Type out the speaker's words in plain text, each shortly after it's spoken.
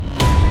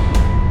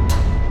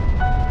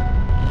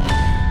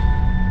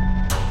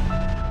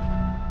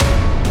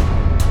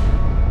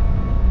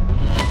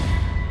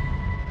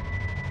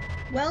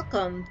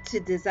Welcome to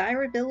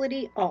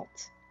Desirability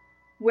Alt,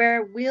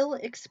 where we'll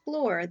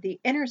explore the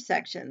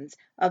intersections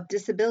of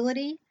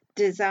disability,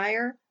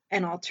 desire,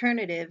 and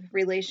alternative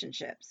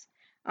relationships.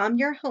 I'm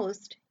your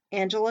host,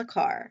 Angela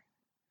Carr.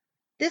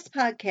 This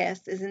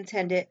podcast is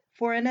intended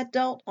for an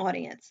adult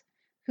audience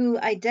who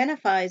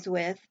identifies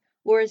with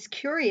or is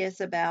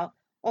curious about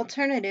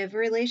alternative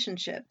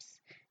relationships,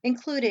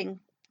 including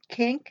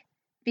kink,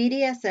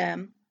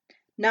 BDSM,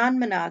 non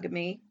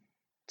monogamy,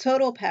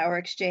 total power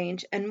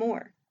exchange, and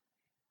more.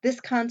 This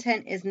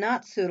content is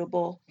not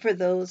suitable for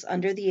those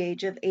under the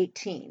age of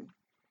 18.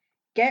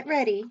 Get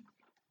ready,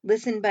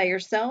 listen by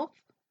yourself,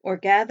 or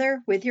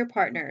gather with your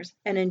partners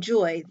and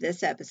enjoy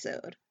this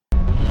episode.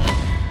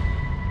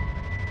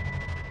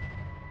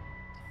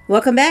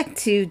 Welcome back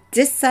to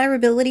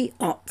Desirability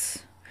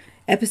Alt,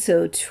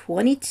 episode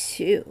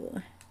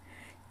 22.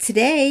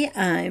 Today,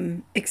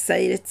 I'm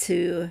excited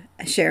to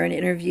share an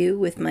interview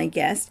with my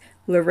guest,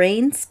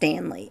 Lorraine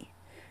Stanley.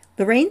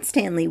 Lorraine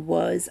Stanley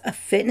was a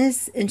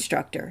fitness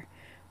instructor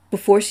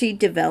before she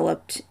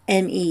developed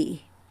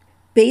ME.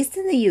 Based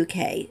in the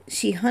UK,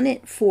 she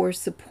hunted for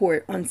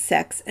support on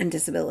sex and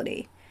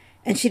disability,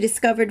 and she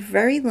discovered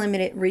very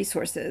limited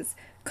resources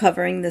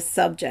covering the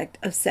subject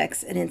of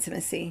sex and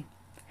intimacy.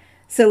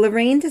 So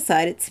Lorraine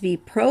decided to be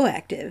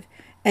proactive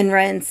and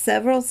ran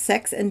several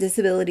sex and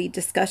disability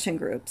discussion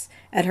groups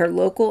at her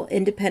local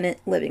independent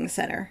living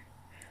center.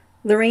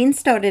 Lorraine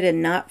started a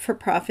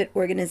not-for-profit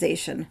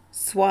organization,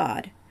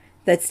 SWAD,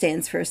 that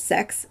stands for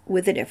Sex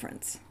with a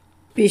Difference.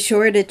 Be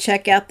sure to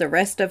check out the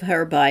rest of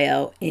her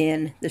bio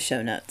in the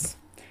show notes.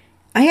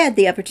 I had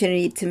the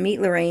opportunity to meet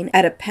Lorraine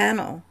at a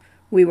panel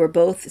we were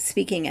both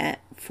speaking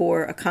at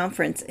for a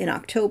conference in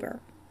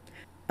October.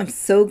 I'm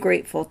so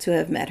grateful to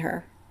have met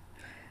her.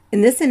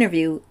 In this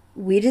interview,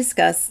 we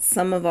discussed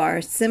some of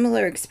our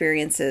similar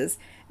experiences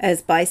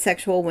as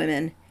bisexual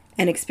women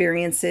and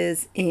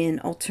experiences in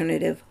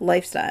alternative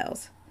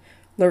lifestyles.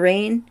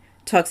 Lorraine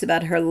talks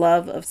about her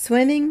love of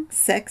swimming,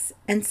 sex,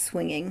 and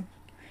swinging,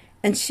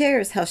 and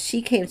shares how she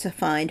came to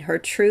find her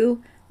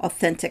true,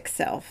 authentic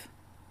self.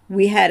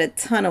 We had a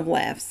ton of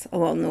laughs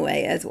along the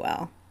way as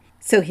well.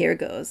 So here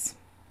goes.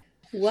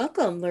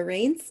 Welcome,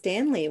 Lorraine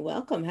Stanley.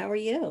 Welcome. How are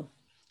you?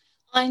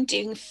 I'm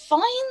doing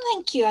fine,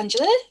 thank you,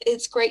 Angela.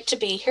 It's great to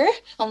be here.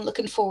 I'm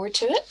looking forward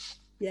to it.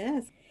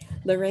 Yes.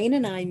 Lorraine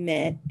and I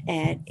met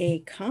at a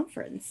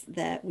conference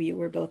that we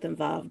were both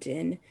involved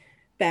in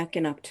back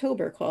in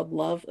October called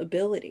Love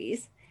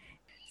Abilities.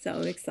 So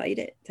I'm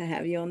excited to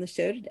have you on the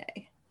show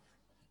today.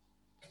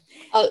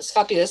 Oh, it's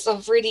fabulous.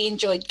 I've really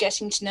enjoyed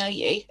getting to know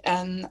you,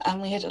 and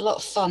we had a lot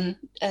of fun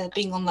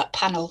being on that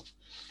panel.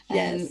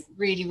 Yes.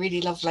 Really,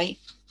 really lovely.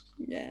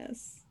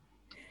 Yes.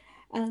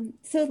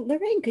 So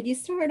Lorraine, could you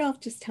start off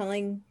just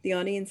telling the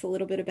audience a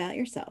little bit about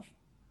yourself?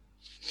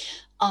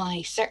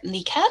 I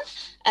certainly can.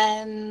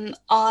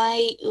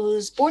 I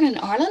was born in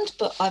Ireland,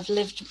 but I've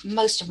lived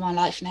most of my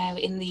life now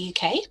in the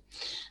UK.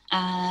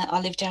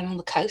 I live down on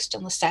the coast,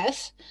 on the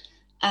south,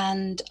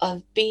 and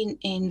I've been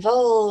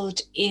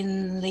involved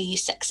in the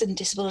sex and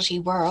disability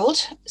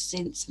world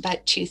since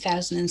about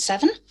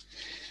 2007.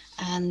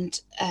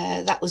 And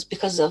that was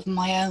because of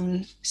my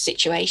own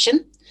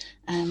situation.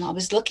 I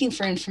was looking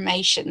for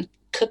information,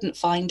 couldn't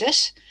find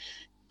it,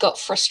 got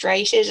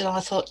frustrated, and I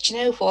thought, you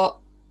know what?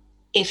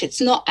 If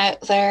it's not out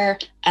there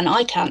and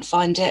I can't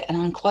find it and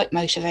I'm quite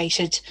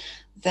motivated,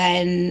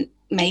 then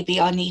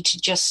maybe I need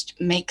to just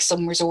make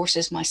some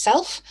resources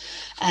myself,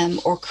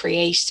 or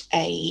create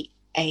a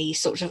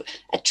sort of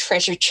a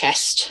treasure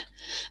chest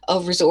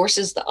of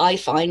resources that I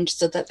find,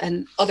 so that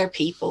then other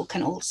people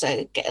can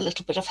also get a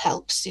little bit of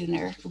help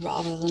sooner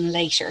rather than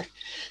later.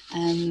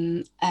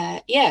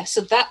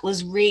 So that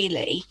was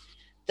really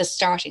the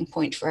starting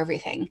point for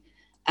everything.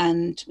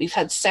 And we've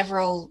had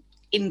several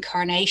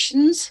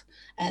incarnations.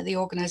 The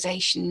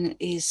organization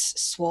is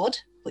SWAD,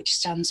 which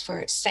stands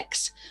for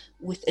Sex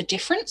with a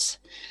Difference.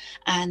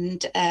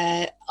 And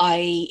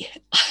I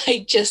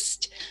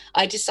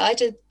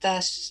decided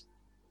that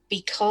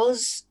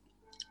because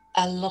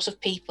a lot of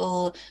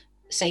people,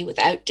 say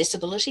without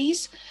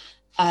disabilities,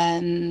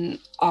 have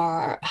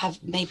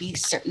maybe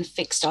certain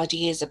fixed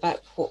ideas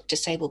about what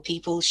disabled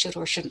people should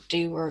or shouldn't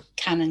do, or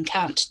can and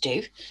can't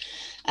do,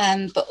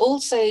 but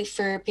also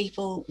for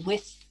people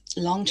with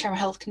long-term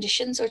health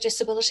conditions or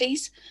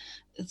disabilities,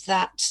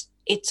 that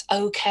it's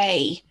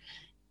okay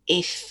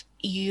if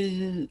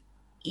you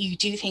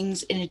do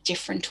things in a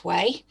different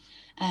way.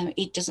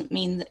 It doesn't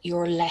mean that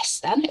you're less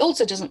than. It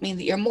also doesn't mean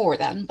that you're more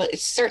than, but it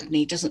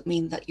certainly doesn't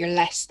mean that you're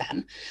less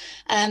than.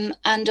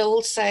 And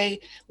also,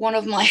 one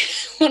of my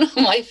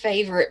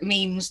favorite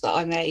memes that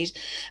I made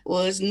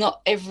was,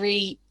 not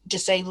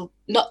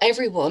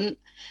everyone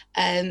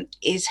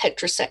is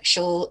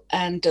heterosexual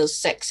and does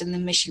sex in the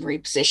missionary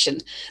position.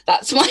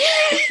 That's my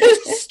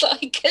it's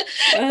like,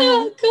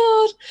 oh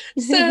God.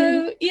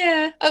 So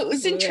yeah, it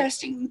was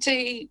interesting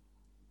to,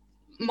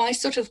 my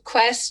sort of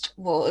quest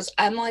was,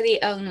 am I the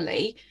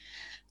only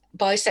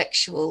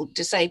bisexual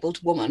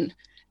disabled woman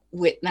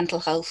with mental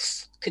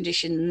health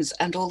conditions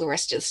and all the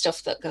rest of the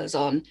stuff that goes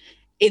on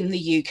in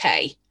the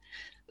UK?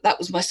 that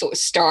was my sort of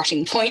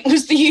starting point,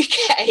 was the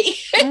UK.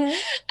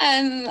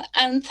 Uh-huh.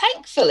 And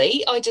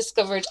thankfully, I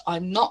discovered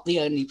I'm not the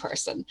only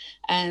person.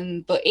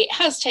 But it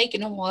has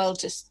taken a while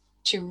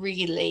to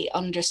really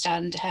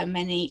understand how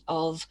many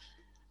of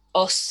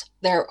us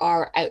there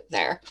are out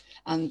there.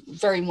 I'm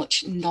very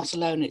much not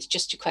alone. It's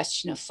just a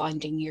question of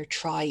finding your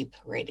tribe,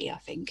 really, I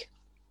think.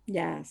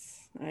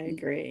 Yes, I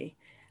agree.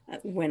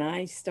 When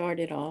I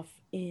started off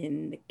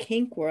in the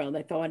kink world,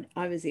 I thought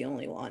I was the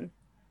only one.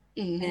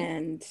 Mm-hmm.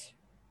 And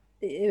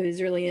it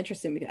was really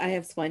interesting because I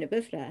have spina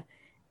bifida,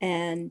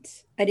 and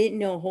I didn't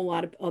know a whole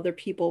lot of other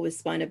people with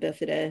spina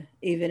bifida,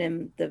 even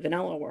in the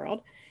vanilla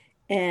world.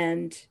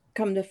 And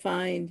come to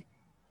find,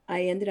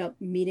 I ended up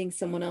meeting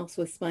someone else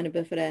with spina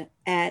bifida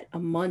at a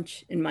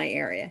munch in my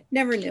area.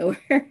 Never knew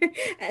her.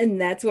 And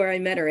that's where I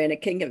met her in a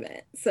kink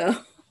event. So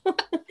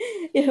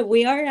yeah,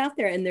 we are out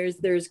there, and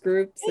there's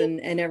groups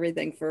and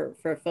everything for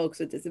folks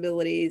with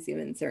disabilities,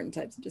 even certain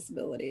types of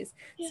disabilities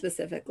Yeah.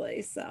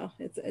 specifically. So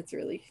it's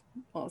really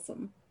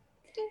awesome.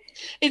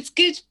 It's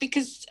good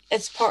because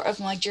it's part of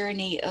my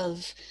journey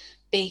of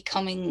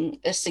becoming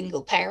a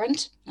single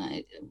parent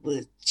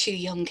with two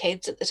young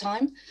kids at the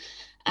time.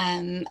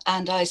 And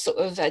I sort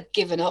of had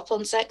given up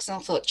on sex, and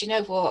I thought, you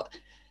know what?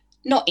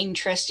 Not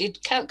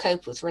interested, can't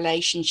cope with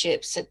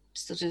relationships, had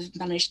sort of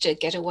managed to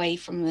get away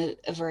from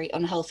a very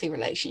unhealthy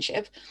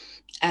relationship.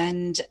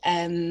 And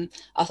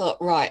I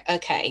thought, right,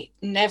 okay,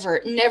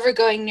 never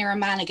going near a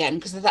man again,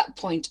 because at that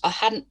point I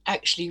hadn't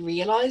actually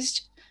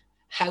realized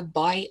how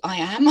bi I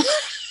am.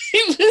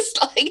 It was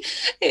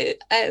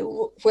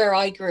like where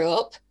I grew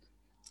up,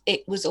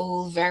 it was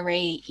all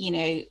very,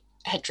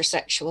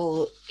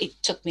 heterosexual. It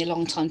took me a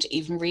long time to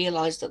even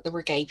realize that there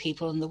were gay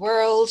people in the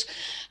world.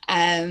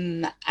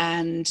 And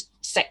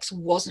sex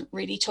wasn't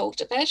really talked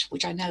about,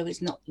 which I know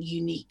is not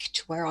unique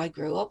to where I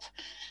grew up.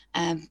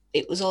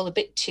 It was all a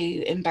bit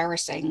too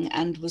embarrassing,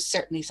 and was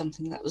certainly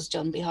something that was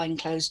done behind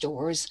closed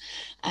doors,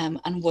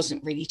 and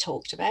wasn't really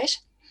talked about.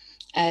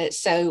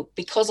 So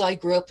because I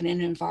grew up in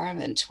an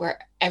environment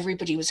where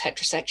everybody was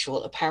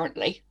heterosexual,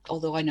 apparently,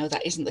 although I know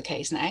that isn't the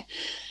case now,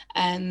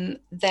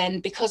 then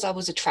because I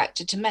was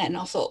attracted to men,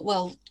 I thought,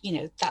 well,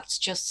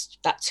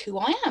 that's who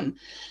I am.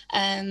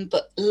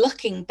 But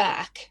looking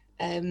back,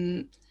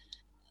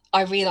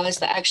 I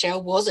realized that actually I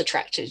was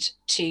attracted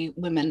to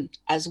women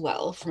as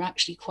well from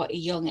actually quite a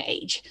young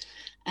age.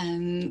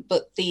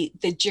 But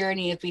the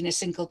journey of being a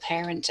single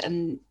parent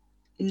and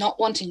not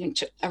wanting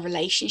a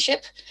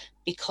relationship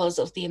because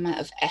of the amount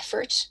of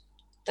effort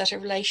that a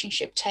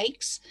relationship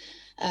takes.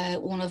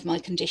 One of my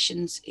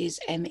conditions is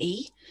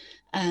ME,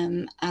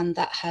 and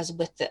that has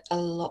with it a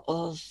lot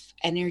of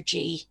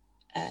energy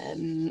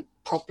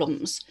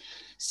problems.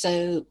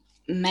 So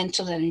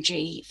mental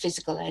energy,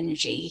 physical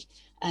energy,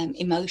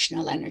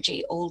 emotional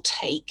energy all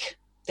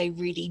they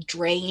really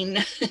drain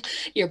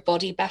your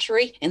body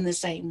battery in the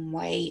same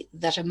way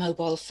that a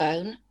mobile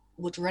phone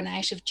would run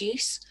out of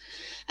juice.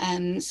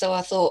 So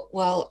I thought,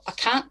 well, I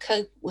can't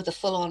cope with a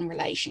full-on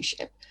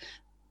relationship,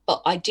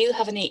 but I do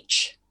have an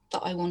itch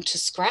that I want to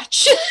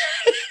scratch.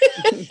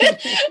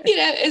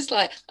 It's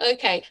like,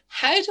 okay,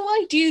 how do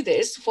I do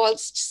this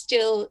whilst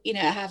still,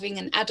 having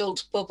an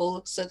adult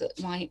bubble so that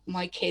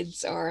my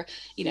kids are,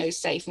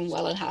 safe and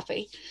well and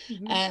happy.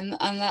 Mhm.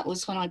 And that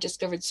was when I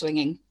discovered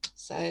swinging.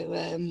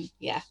 So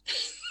yeah,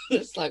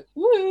 it's like,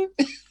 woo.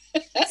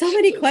 So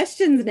many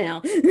questions now.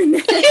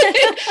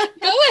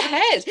 Go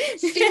ahead,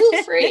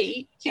 feel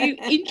free to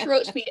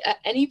interrupt me at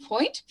any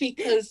point,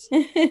 because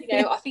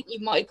I think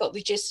you might have got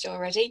the gist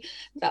already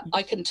that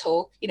I can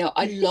talk.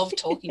 I love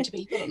talking to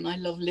people and I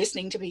love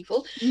listening to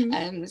people.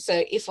 Mhm.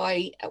 So if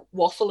I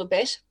waffle a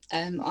bit,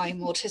 I'm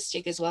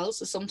autistic as well,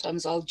 so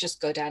sometimes I'll just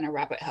go down a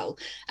rabbit hole.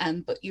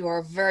 But you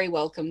are very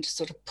welcome to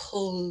sort of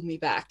pull me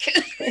back.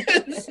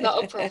 It's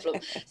not a problem.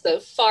 So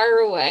fire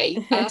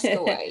away, ask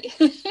away.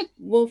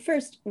 Well,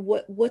 first,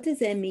 what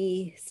does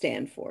ME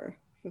stand for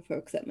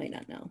folks that might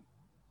not know?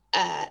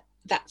 Uh,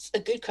 that's a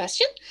good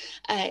question.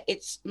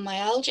 It's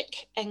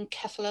myalgic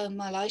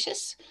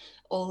encephalomyelitis,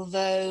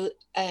 although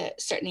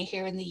certainly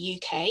here in the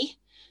UK,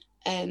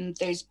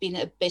 there's been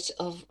a bit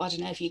of, I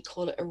don't know if you'd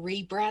call it a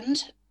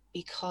rebrand,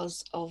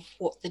 because of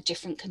what the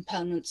different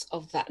components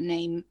of that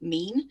name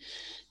mean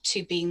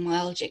to being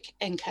myalgic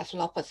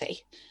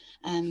encephalopathy.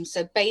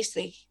 So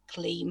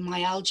basically,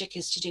 myalgic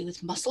is to do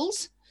with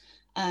muscles,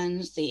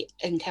 and the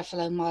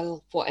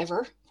encephalomyel,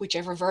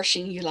 whichever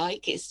version you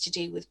like, is to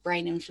do with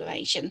brain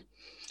inflammation.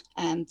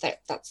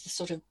 That's the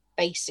sort of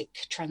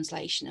basic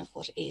translation of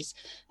what it is.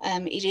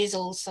 It is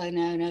also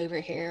known over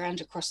here and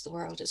across the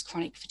world as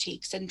chronic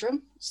fatigue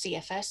syndrome,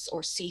 CFS,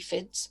 or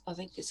CFIDS, I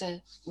think is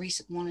a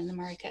recent one in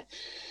America.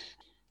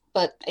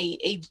 But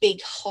a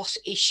big hot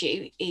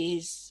issue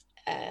is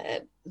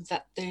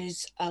that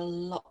there's a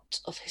lot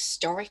of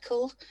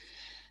historical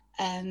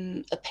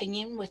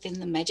opinion within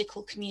the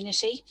medical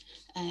community,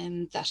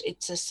 that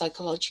it's a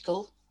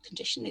psychological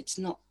condition. It's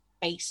not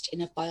based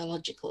in a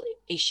biological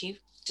issue,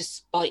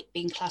 despite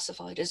being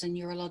classified as a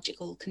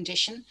neurological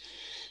condition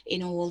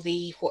in all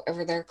the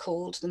whatever they're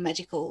called, the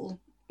medical,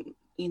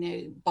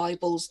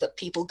 Bibles that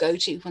people go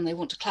to when they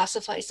want to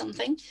classify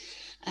something.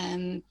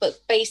 But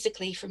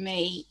basically for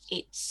me,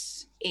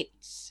 it's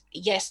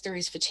yes, there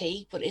is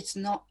fatigue, but it's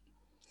not.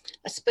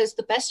 I suppose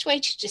the best way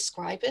to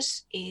describe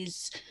it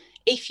is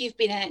if you've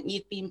been out and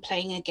you've been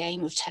playing a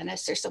game of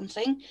tennis or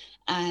something,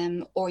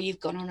 or you've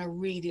gone on a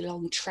really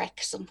long trek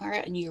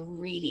somewhere and you're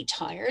really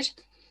tired,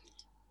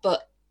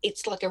 but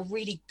it's like a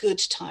really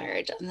good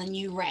tired, and then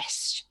you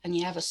rest and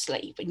you have a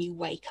sleep and you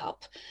wake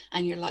up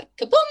and you're like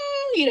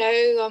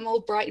kaboom, I'm all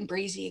bright and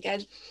breezy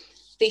again.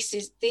 This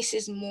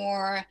is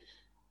more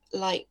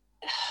like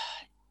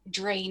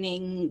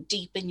draining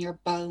deep in your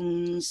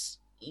bones.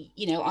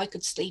 I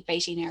could sleep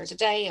 18 hours a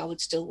day, I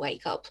would still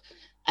wake up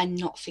and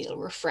not feel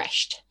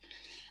refreshed,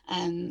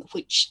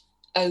 which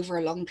over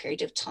a long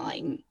period of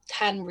time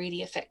can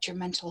really affect your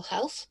mental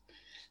health.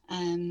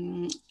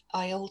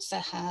 I also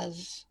have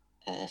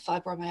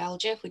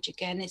fibromyalgia, which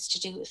again is to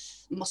do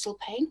with muscle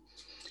pain.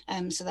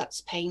 So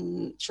that's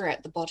pain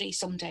throughout the body.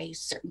 Some days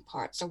certain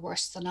parts are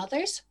worse than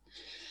others.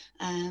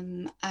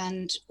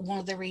 And one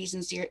of the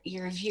reasons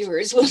your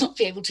viewers will not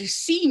be able to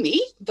see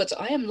me, but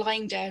I am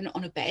lying down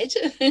on a bed.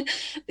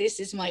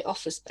 This is my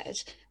office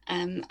bed.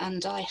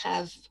 And I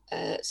have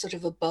sort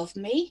of above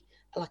me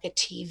like a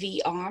TV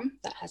arm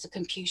that has a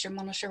computer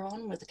monitor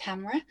on with a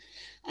camera.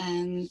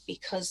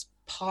 Because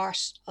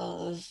part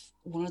of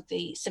one of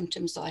the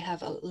symptoms I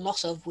have a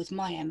lot of with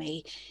my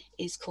ME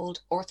is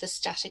called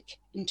orthostatic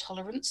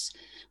intolerance,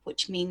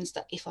 which means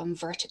that if I'm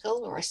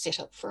vertical or I sit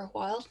up for a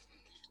while,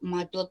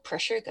 my blood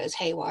pressure goes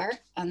haywire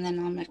and then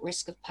I'm at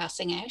risk of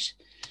passing out.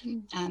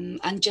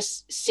 And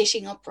just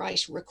sitting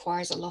upright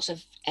requires a lot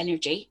of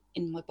energy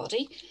in my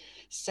body.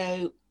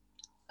 So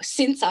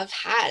since I've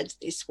had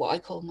this, what I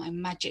call my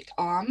magic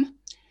arm,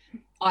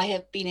 I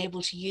have been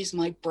able to use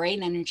my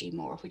brain energy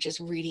more, which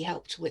has really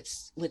helped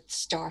with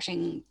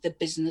starting the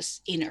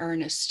business in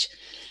earnest.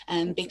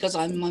 Because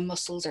my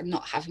muscles are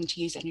not having to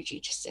use energy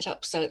to sit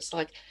up. So it's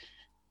like,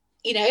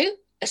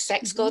 a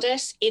sex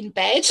goddess in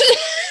bed.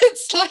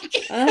 It's like,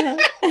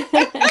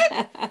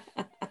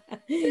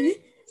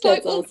 it's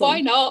like, well, awesome.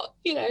 Why not?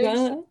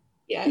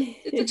 Yeah,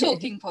 it's a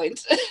talking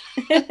point.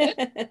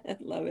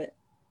 Love it.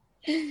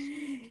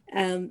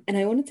 And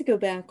I wanted to go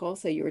back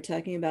also, you were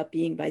talking about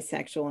being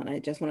bisexual, and I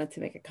just wanted to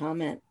make a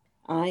comment.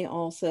 I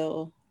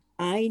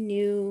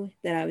knew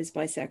that I was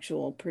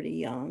bisexual pretty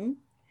young,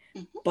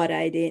 but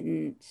I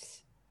didn't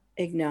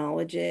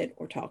acknowledge it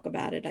or talk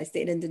about it. I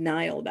stayed in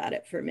denial about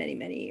it for many,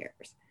 many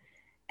years.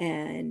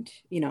 And,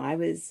 I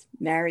was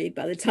married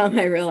by the time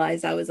I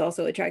realized I was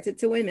also attracted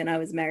to women. I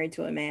was married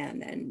to a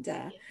man. And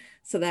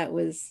so that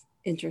was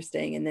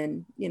interesting. And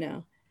then,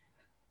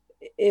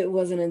 it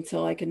wasn't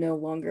until I could no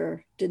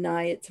longer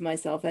deny it to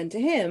myself and to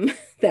him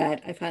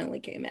that I finally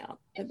came out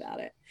about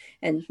it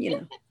and,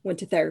 went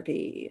to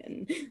therapy.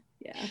 And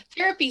yeah.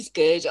 Therapy's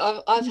good.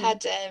 I've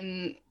had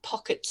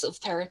pockets of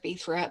therapy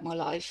throughout my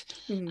life,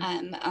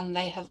 and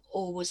they have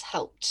always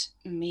helped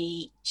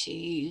me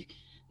to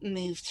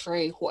move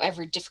through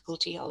whatever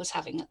difficulty I was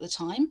having at the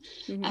time.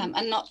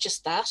 And not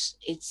just that,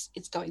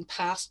 it's going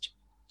past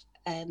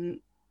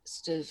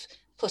sort of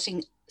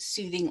putting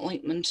soothing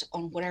ointment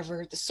on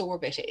whatever the sore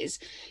bit is.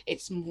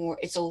 It's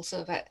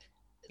also about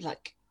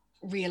like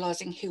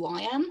realizing who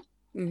I am.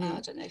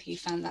 I don't know if you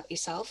found that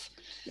yourself.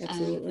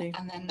 Absolutely.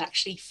 And then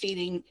actually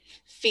feeling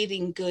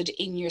good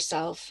in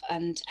yourself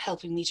and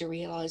helping me to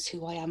realize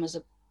who I am as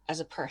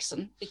a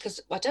person, because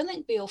I don't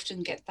think we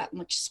often get that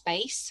much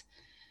space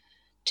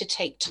to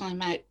take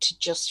time out to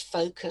just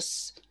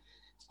focus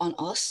on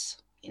us,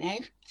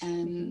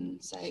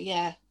 so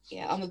yeah,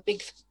 I'm a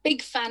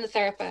big fan of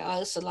therapy. I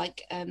also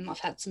like I've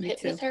had some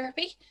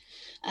hypnotherapy,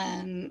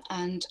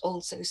 and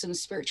also some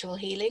spiritual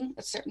healing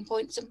at certain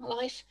points in my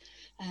life.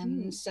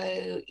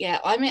 So yeah,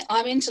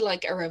 I'm into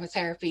like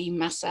aromatherapy,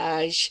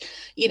 massage,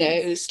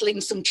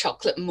 sling some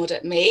chocolate mud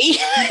at me.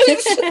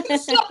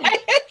 It's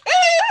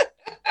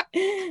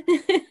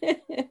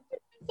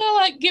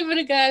like, give it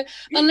a go,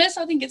 unless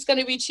I think it's going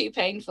to be too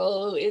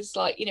painful. It's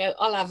like,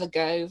 I'll have a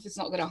go. If it's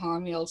not going to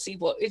harm me, I'll see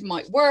what it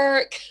might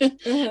work.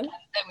 Then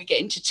we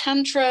get into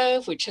tantra,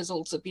 which has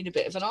also been a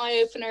bit of an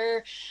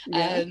eye-opener.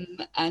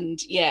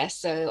 And yeah,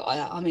 so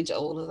I'm into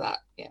all of that.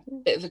 Yeah,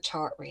 bit of a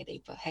tart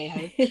really, but hey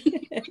ho.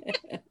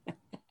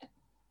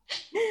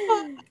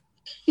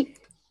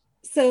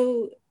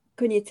 So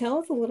can you tell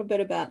us a little bit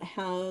about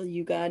how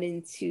you got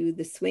into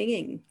the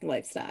swinging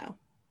lifestyle?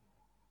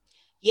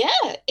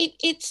 Yeah,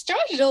 it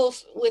started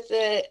off with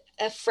a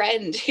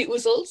friend who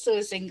was also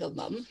a single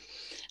mum,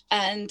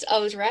 and I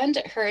was around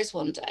at hers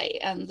one day,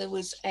 and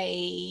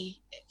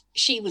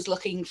she was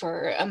looking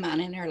for a man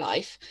in her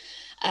life,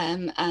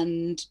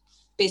 and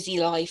busy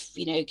life,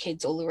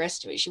 kids, all the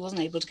rest of it. She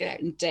wasn't able to get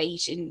out and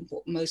date in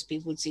what most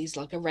people would see as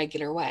like a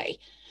regular way.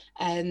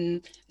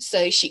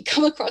 So she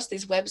come across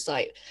this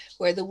website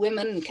where the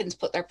women can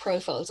put their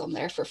profiles on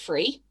there for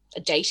free.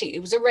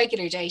 It was a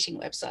regular dating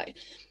website.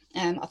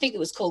 I think it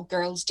was called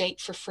Girls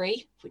Date for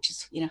Free, which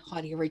is,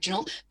 highly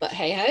original, but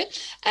hey ho.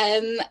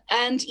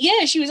 And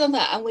yeah, she was on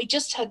that, and we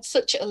just had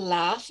such a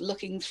laugh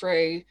looking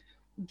through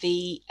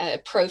the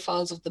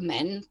profiles of the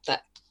men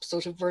that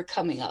sort of were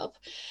coming up.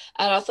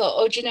 And I thought,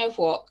 oh, do you know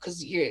what?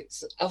 Because you're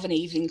of an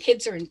evening,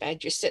 kids are in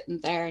bed, you're sitting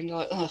there and you're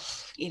like, oh,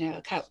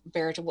 I can't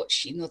bear to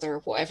watch another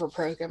whatever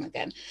program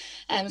again.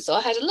 So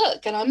I had a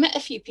look and I met a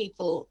few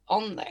people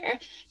on there,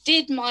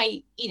 did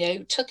my,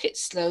 took it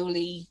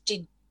slowly,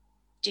 did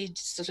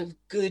sort of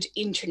good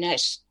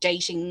internet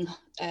dating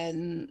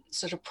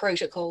sort of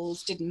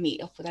protocols, didn't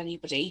meet up with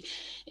anybody,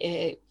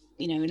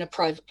 in a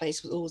private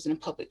place, was always in a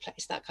public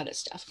place, that kind of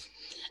stuff.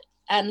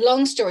 And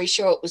long story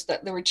short was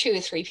that there were 2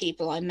 or 3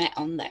 people I met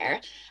on there,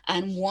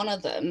 and one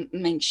of them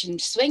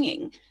mentioned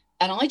swinging.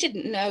 And I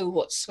didn't know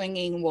what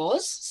swinging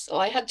was, so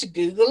I had to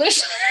Google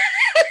it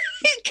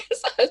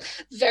because I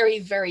was very,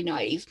 very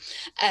naive.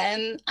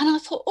 And I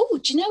thought, oh,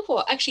 do you know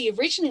what? Actually,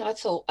 originally I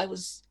thought I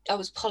was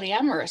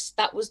polyamorous.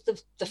 That was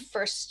the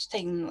first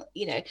thing,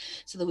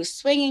 So there was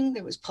swinging,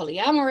 there was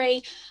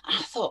polyamory, and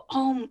I thought,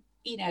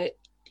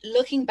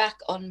 looking back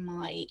on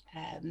my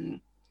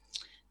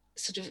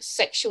sort of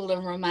sexual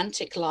and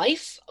romantic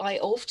life, I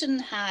often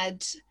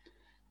had,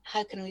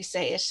 how can we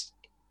say it,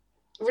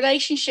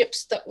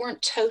 relationships that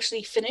weren't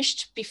totally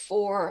finished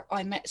before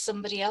I met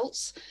somebody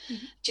else.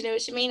 Mm-hmm. Do you know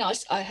what I mean?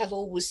 I have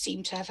always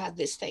seemed to have had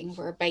this thing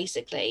where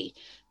basically,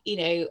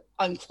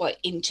 I'm quite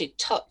into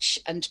touch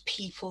and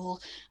people,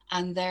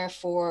 and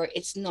therefore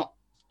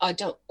I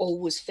don't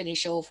always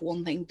finish off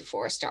one thing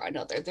before I start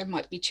another. There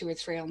might be 2 or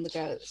 3 on the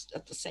go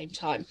at the same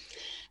time.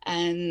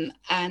 And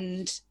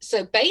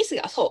so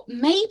basically I thought,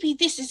 maybe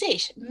this is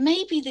it.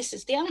 Maybe this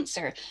is the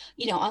answer.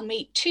 I'll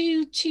meet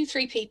 3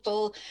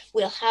 people.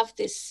 We'll have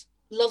this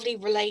lovely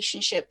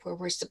relationship where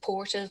we're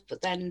supportive,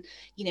 but then,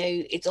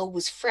 it's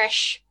always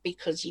fresh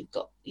because you've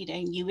got,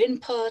 new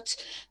input.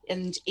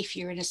 And if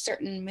you're in a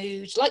certain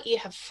mood, like you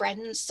have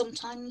friends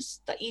sometimes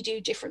that you do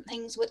different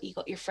things with, you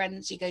got your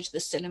friends you go to the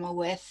cinema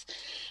with,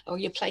 or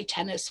you play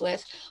tennis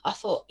with. I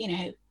thought,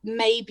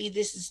 maybe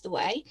this is the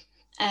way.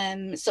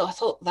 So I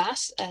thought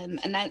that,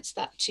 announced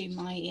that to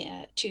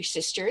my 2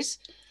 sisters,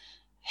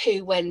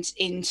 who went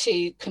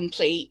into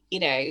complete,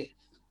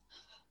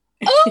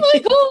 oh my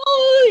God,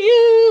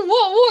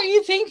 what are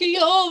you thinking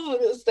of?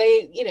 Because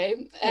they,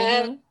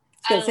 I was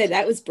going to say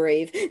that was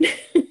brave.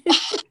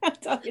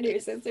 Talking to your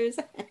sisters.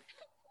 Thank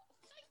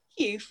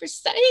you for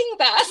saying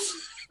that.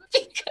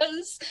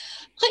 Because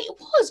it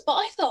was, but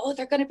I thought, oh,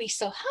 they're going to be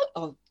so happy.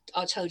 Oh,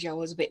 I told you I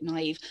was a bit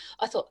naive.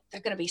 I thought they're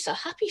going to be so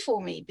happy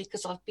for me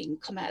because I've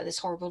come out of this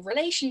horrible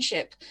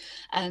relationship,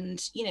 and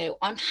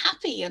I'm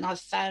happy, and I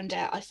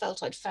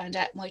felt I'd found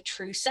out my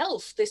true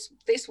self. This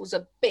was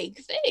a big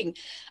thing,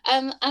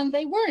 and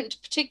they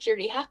weren't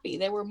particularly happy.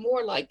 They were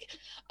more like,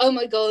 oh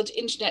my God,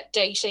 internet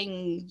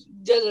dating,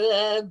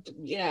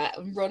 yeah,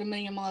 and run a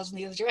million miles in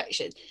the other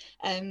direction.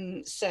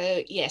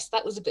 So yes,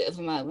 that was a bit of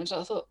a moment.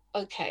 I thought,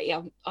 okay,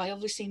 I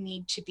obviously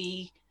need to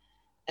be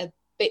a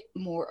bit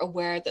more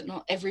aware that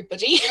not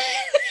everybody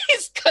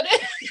is gonna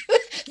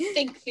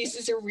think this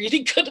is a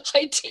really good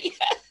idea.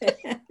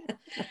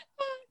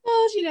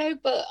 Well,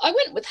 but I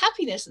went with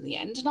happiness in the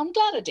end, and I'm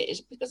glad I did,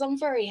 because I'm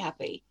very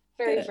happy,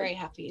 very, good. Very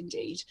happy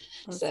indeed.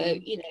 Awesome. So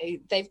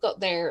they've got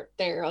their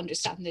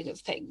understanding of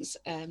things,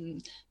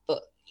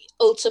 but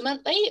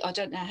ultimately, I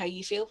don't know how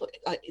you feel, but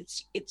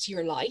it's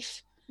your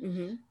life.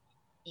 Mm-hmm.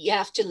 You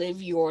have to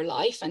live your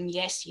life, and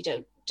yes, you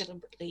don't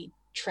deliberately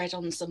tread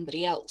on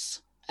somebody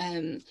else,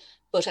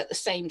 but at the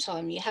same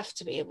time you have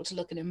to be able to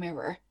look in a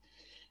mirror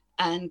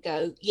and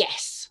go,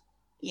 yes,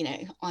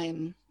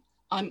 I'm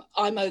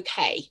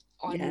okay,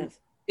 I'm yes.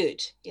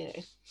 Good,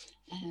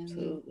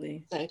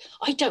 absolutely. So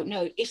I don't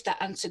know if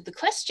that answered the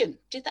question.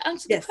 Did that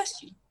answer yes. the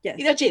question?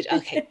 Yes, that did.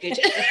 Okay, good.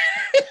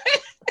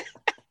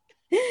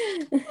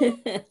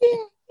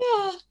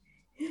 Yeah.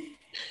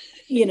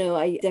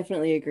 I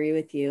definitely agree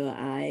with you.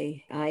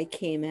 I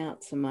came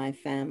out to my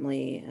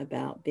family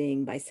about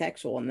being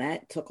bisexual, and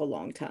that took a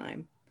long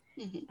time.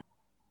 Mm-hmm.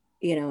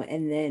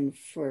 And then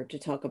to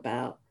talk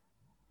about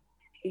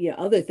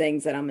other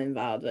things that I'm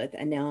involved with,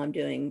 and now I'm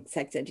doing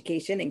sex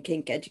education and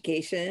kink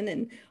education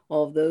and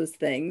all of those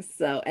things.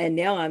 So, and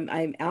now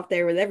I'm out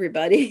there with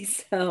everybody.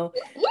 So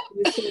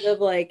it's sort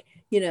of like,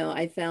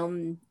 I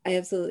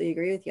absolutely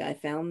agree with you. I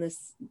found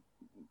this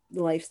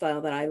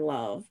lifestyle that I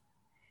love,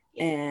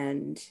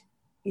 and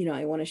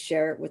I want to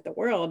share it with the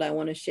world. I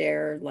want to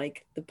share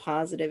like the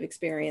positive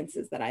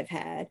experiences that I've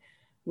had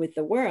with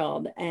the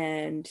world.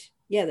 And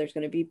yeah, there's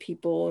going to be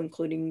people,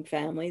 including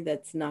family,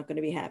 that's not going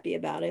to be happy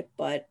about it,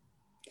 but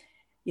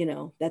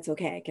that's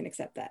okay. I can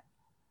accept that.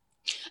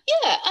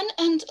 Yeah,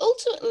 and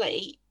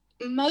ultimately,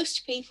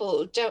 most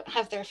people don't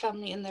have their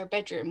family in their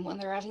bedroom when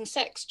they're having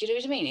sex. Do you know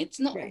what I mean? It's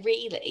not right.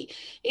 Really.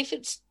 If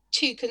it's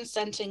 2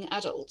 consenting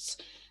adults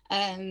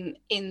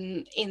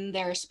in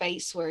their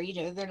space where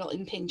they're not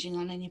impinging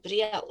on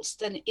anybody else,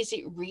 then is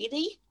it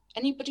really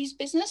anybody's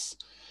business?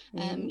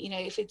 Mm-hmm.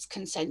 If it's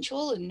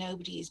consensual and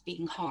nobody is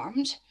being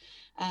harmed,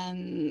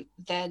 then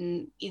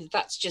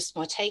that's just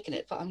my take on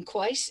it. But I'm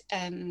quite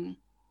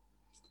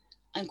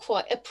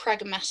a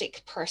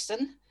pragmatic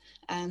person.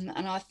 And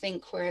I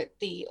think where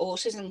the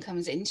autism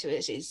comes into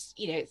it is,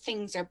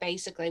 things are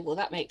basically, well,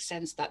 that makes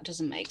sense, that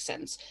doesn't make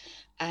sense.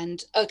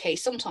 And okay,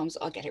 sometimes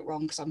I get it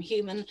wrong because I'm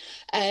human.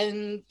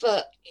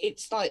 But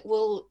it's like,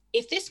 well,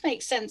 if this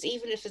makes sense,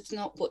 even if it's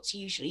not what's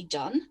usually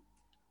done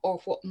or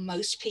what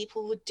most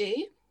people would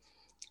do,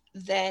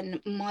 then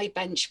my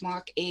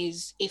benchmark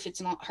is if it's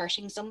not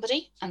hurting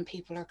somebody and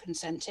people are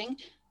consenting,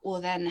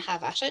 well, then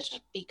have at it.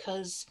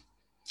 Because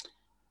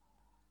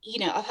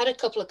I've had a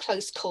couple of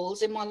close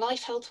calls in my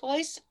life health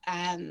wise,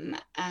 and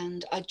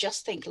I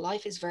just think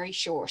life is very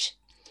short,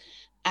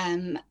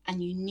 and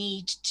you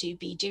need to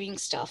be doing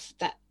stuff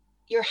that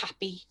you're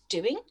happy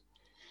doing,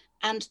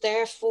 and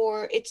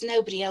therefore it's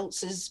nobody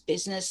else's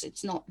business.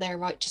 It's not their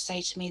right to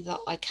say to me that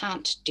I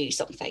can't do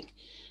something.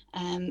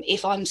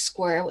 If I'm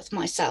square with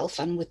myself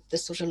and with the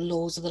sort of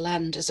laws of the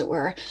land, as it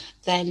were,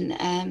 then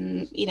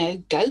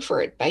go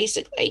for it,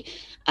 basically.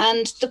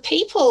 And the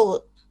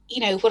people,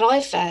 what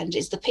I've found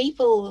is the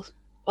people.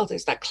 Oh,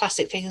 there's that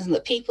classic thing, isn't it?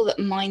 The people that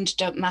mind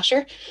don't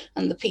matter,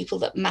 and the people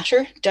that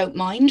matter don't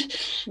mind.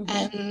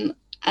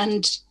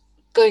 And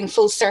going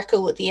full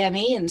circle with the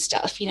ME and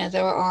stuff,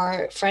 there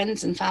are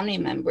friends and family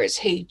members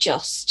who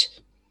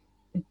just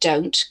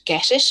don't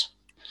get it.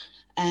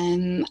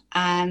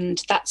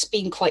 And that's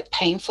been quite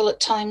painful at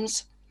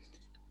times.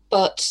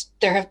 But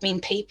there have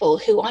been people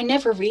who I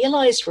never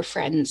realized were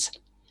friends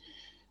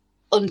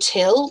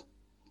until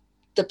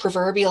the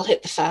proverbial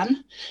hit the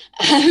fan.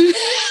 And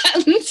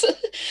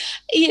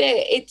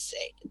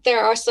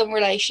there are some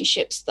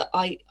relationships that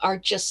are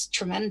just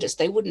tremendous.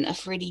 They wouldn't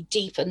have really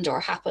deepened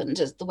or happened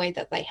as the way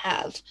that they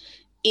have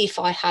if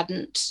I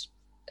hadn't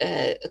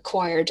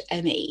acquired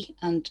ME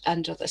and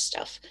other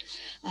stuff.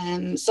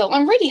 So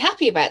I'm really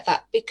happy about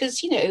that, because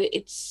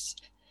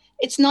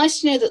it's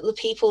nice to know that the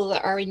people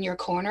that are in your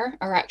corner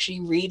are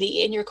actually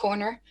really in your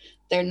corner.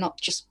 They're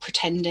not just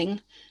pretending.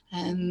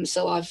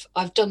 So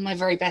I've done my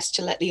very best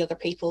to let the other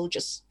people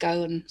just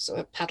go and sort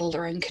of paddle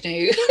their own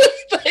canoe.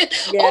 But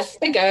off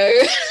they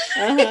go.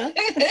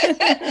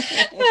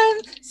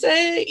 So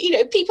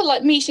people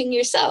like meeting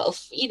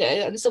yourself,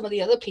 and some of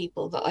the other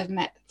people that I've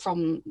met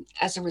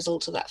as a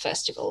result of that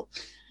festival.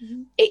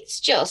 It's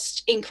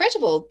just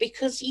incredible,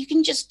 because you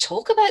can just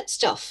talk about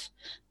stuff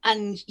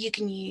and you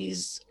can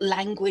use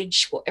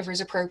language, whatever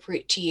is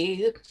appropriate to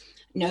you.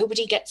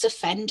 Nobody gets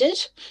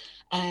offended.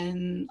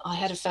 I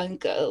had a Zoom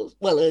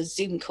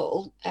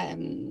call, I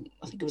think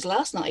it was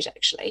last night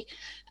actually,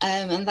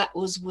 and that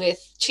was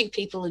with two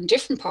people in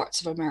different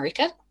parts of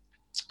America.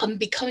 I'm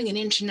becoming an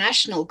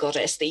international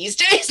goddess these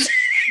days.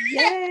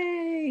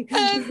 Yay!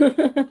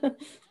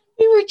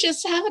 We were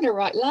just having a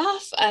right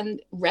laugh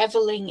and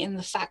reveling in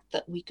the fact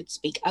that we could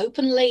speak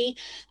openly,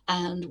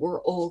 and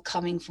we're all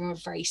coming from a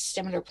very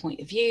similar point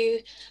of view,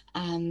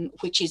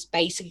 which is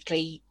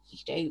basically,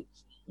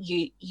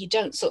 you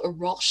don't sort of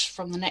rot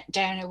from the neck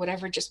down or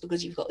whatever just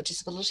because you've got a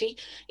disability.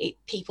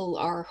 People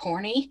are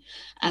horny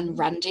and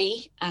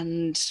randy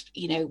and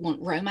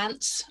want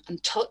romance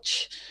and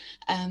touch,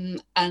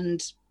 and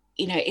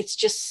it's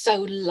just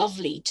so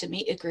lovely to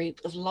meet a group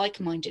of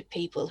like-minded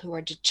people who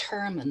are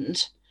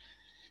determined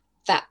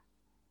that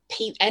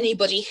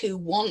anybody who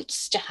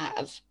wants to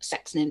have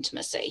sex and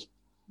intimacy,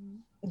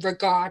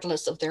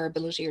 regardless of their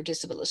ability or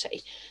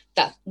disability,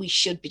 that we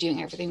should be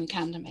doing everything we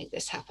can to make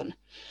this happen.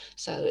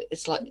 So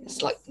it's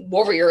like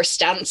warrior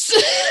stance.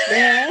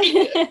 Yeah.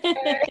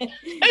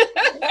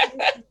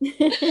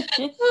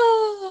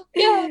 Oh,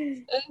 yeah,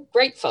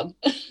 great fun.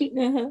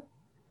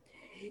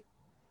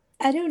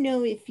 I don't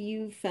know if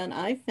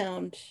I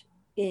found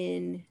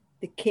in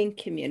the kink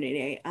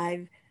community,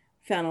 I've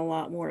found a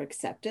lot more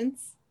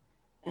acceptance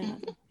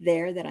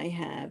there than I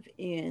have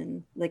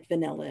in like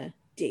vanilla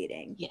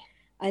dating. Yeah.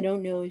 I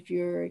don't know if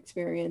your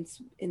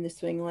experience in the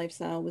swing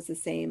lifestyle was the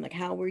same. Like,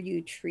 how were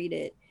you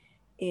treated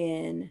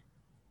in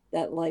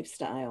that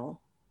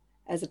lifestyle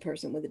as a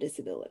person with a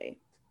disability?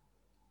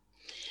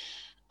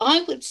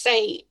 I would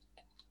say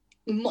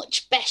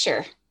much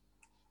better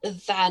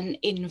than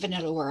in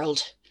vanilla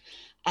world.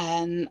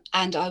 And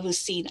I was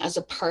seen as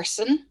a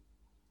person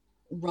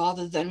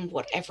rather than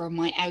whatever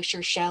my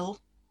outer shell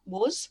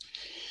was.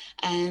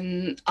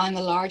 I'm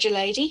a larger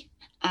lady,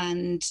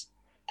 and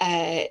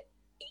I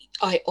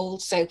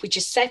also, which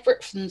is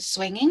separate from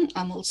swinging,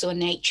 I'm also a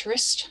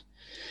naturist,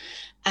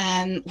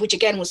 which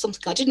again was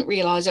something I didn't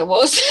realise I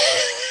was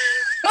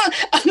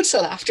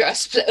until after I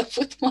split up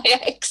with my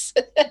ex.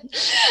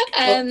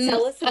 Well,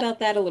 tell us about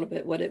that a little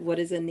bit. What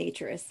is a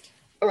naturist?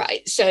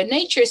 Right. So a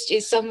naturist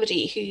is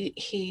somebody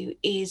who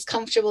is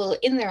comfortable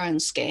in their own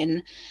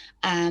skin,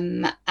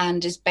 and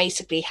is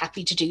basically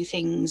happy to do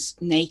things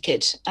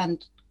naked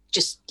and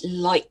just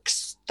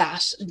likes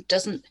that, and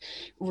doesn't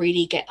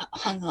really get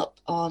hung up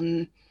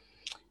on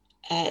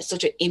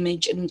sort of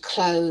image and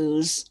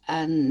clothes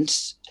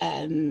and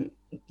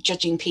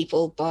judging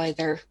people by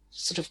their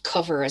sort of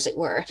cover, as it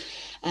were.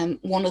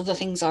 One of the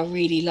things I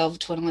really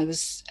loved when I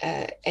was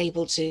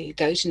able to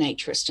go to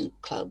naturist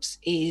clubs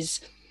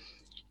is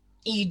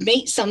you'd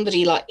meet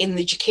somebody like in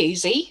the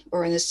jacuzzi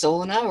or in the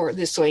sauna or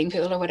the swimming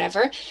pool or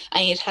whatever,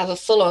 and you'd have a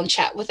full-on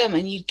chat with them,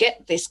 and you'd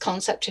get this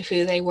concept of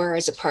who they were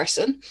as a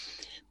person.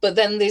 But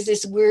then there's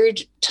this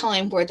weird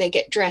time where they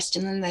get dressed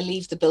and then they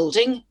leave the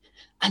building,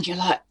 and you're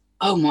like,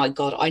 oh my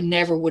God, I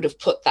never would have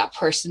put that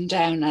person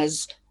down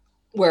as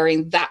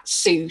wearing that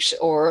suit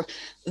or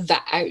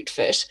that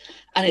outfit.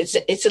 And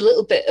it's a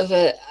little bit of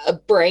a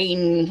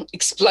brain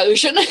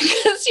explosion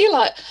because you're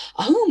like,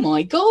 oh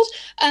my God.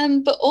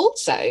 But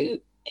also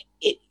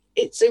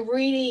it's a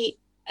really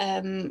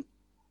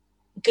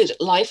good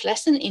life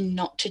lesson in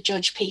not to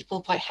judge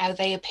people by how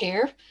they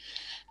appear.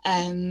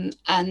 And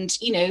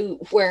you know,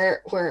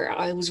 where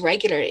I was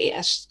regularly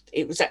at,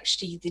 it was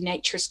actually the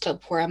Nature's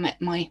Club where I met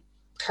my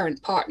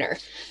current partner.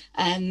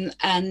 And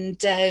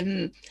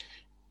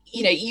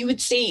you know, you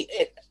would see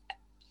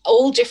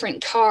all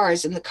different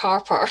cars in the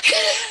car park.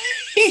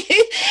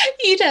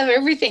 You'd have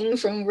everything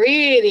from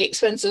really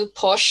expensive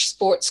posh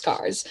sports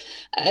cars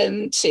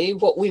to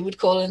what we would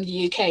call in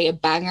the UK a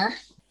banger,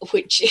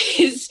 which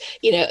is,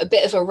 you know, a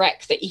bit of a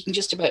wreck that you can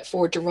just about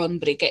afford to run,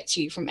 but it gets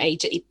you from A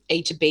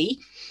to B.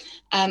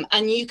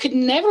 And you could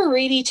never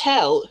really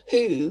tell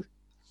who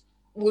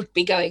would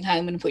be going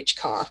home in which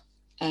car.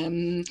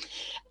 And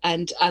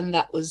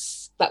that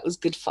was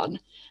good fun.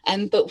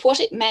 But what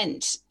it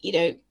meant, you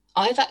know,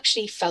 I've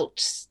actually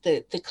felt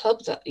the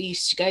club that I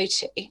used to go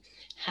to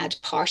had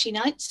party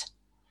nights.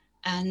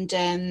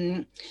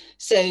 And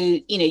so,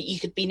 you know, you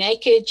could be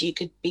naked, you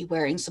could be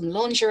wearing some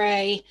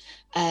lingerie,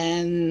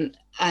 and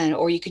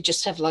or you could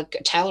just have like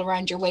a towel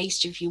around your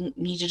waist if you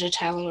needed a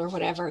towel or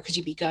whatever, because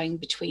you'd be going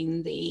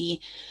between the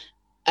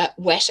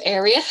wet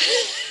area,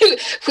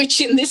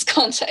 which in this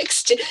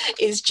context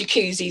is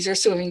jacuzzis or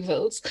swimming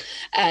pools,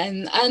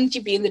 and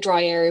you'd be in the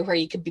dry area where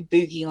you could be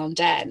boogieing on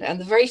down. And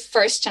the very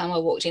first time I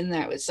walked in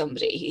there with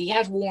somebody, he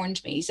had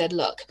warned me. He said,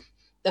 look,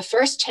 the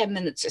first 10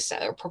 minutes or so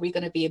are probably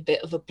going to be a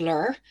bit of a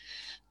blur,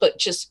 but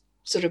just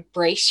sort of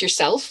brace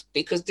yourself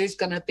because there's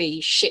going to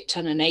be shit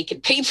ton of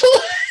naked people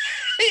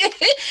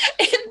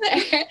in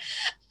there.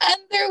 And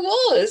there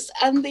was.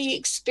 And the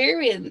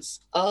experience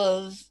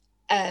of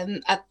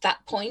at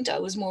that point, I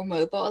was more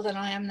mobile than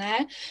I am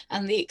now.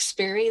 And the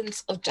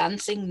experience of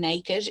dancing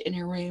naked in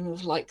a room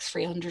of like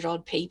 300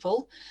 odd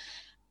people,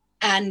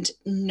 and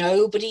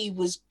nobody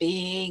was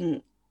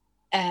being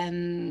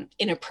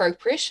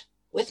inappropriate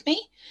with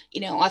me. You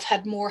know, I've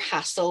had more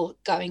hassle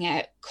going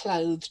out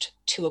clothed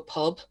to a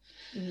pub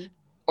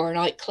or a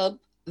nightclub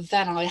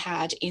than I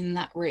had in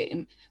that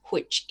room,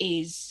 which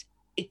is,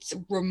 it's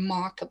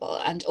remarkable.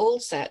 And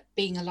also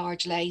being a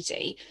large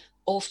lady,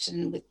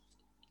 often with,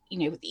 you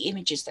know, with the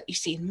images that you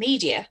see in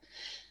media,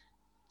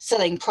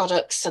 selling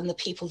products and the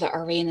people that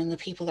are in and the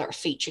people that are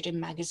featured in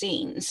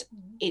magazines,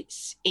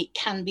 it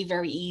can be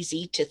very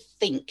easy to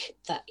think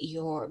that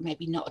you're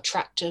maybe not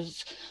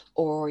attractive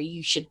or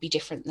you should be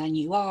different than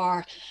you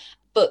are.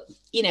 But,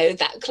 you know,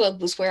 that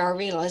club was where I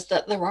realized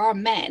that there are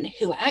men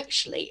who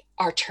actually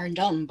are turned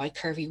on by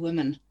curvy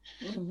women.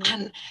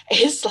 And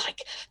it's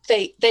like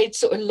they'd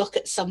sort of look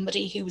at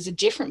somebody who was a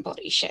different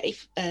body shape,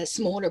 a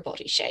smaller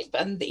body shape,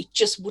 and they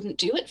just wouldn't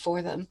do it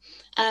for them.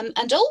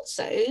 And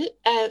also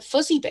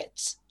fuzzy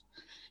bits.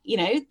 You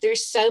know,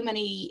 there's so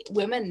many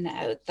women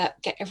now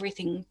that get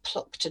everything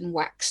plucked and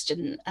waxed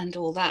and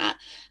all that.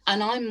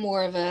 And I'm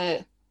more of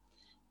a,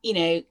 you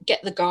know,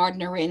 get the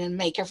gardener in and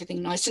make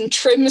everything nice and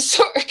trim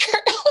sort of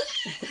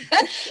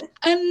girl.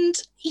 And,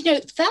 you know,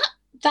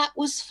 that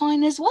was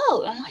fine as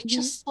well. And I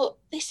just thought,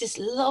 this is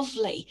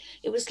lovely.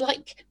 It was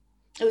like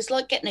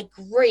getting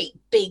a great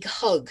big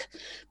hug,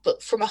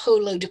 but from a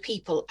whole load of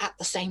people at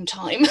the same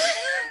time.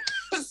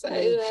 So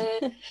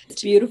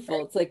it's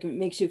beautiful. It's like it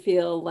makes you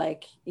feel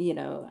like, you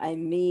know,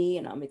 I'm me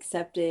and I'm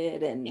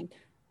accepted, and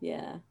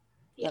yeah,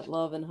 yeah. that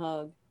love and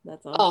hug.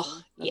 That's Oh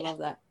awesome. I yeah, love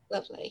that.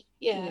 lovely.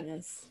 Yeah.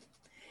 Yes.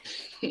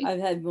 I've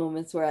had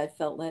moments where I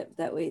felt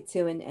that way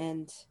too.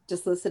 And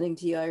just listening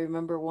to you, I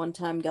remember one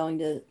time going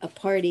to a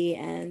party,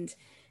 and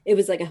it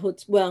was like a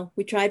hotel. Well,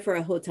 we tried for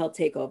a hotel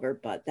takeover,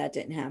 but that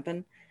didn't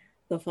happen.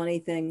 The funny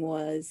thing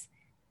was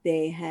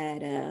they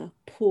had a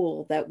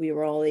pool that we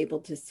were all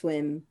able to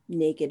swim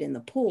naked in the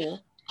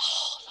pool.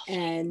 Oh,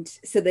 lovely. And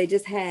so they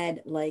just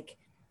had like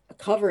a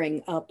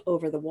covering up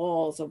over the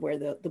walls of where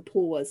the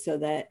pool was, so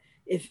that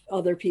if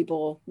other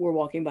people were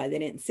walking by, they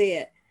didn't see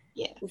it.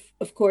 Yeah.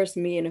 Of course,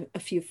 me and a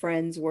few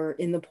friends were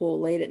in the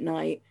pool late at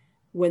night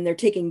when they're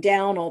taking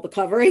down all the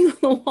covering on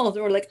the walls.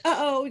 And we're like,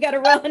 oh, we got to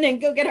run and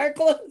go get our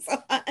clothes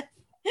on.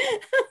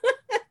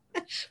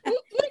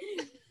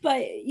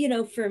 But, you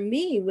know, for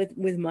me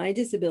with my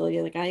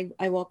disability, like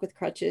I walk with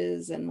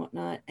crutches and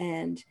whatnot,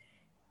 and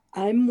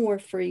I'm more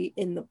free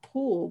in the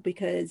pool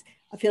because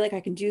I feel like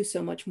I can do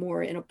so much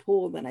more in a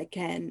pool than I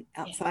can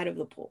Yeah. outside of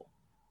the pool.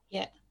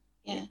 Yeah.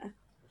 Yeah.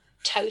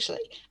 Totally.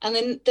 And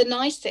then the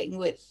nice thing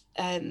with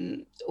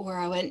where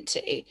I went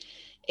to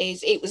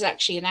is it was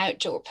actually an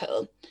outdoor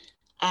pool,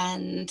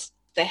 and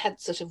they had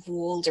sort of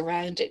walls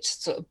around it to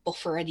sort of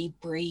buffer any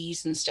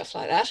breeze and stuff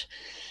like that.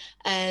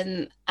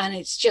 And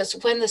it's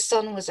just when the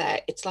sun was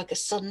out, it's like a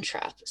sun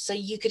trap. So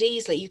you could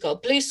easily, you've got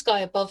a blue sky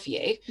above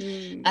you,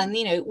 Mm.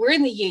 and we're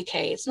in the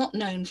UK, it's not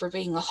known for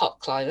being a hot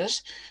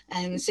climate,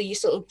 and so you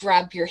sort of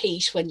grab your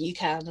heat when you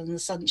can in the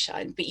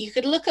sunshine. But you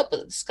could look up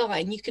at the sky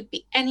and you could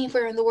be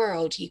anywhere in the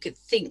world. You could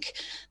think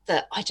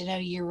that, I don't know,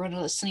 you're on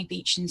a sunny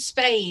beach in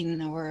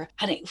Spain, or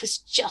and it was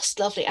just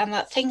lovely. And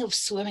that thing of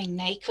swimming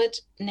naked,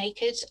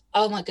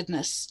 oh my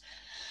goodness.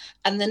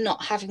 And then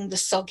not having the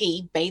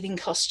soggy bathing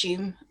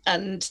costume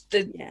and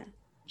the Yeah.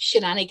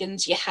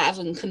 shenanigans you have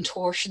and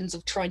contortions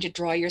of trying to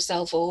dry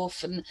yourself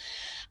off, and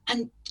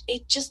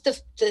it just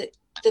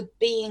the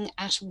being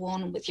at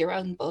one with your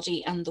own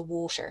body and the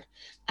water.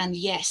 And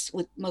yes,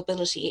 with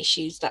mobility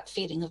issues, that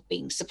feeling of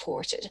being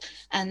supported.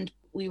 And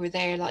we were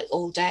there like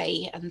all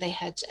day, and they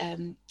had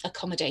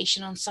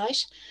accommodation on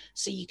site,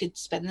 so you could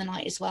spend the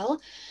night as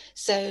well.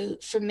 So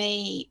for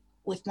me,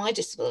 with my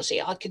disability,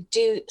 I could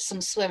do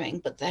some swimming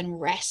but then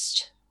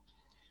rest,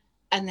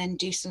 and then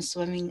do some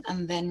swimming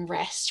and then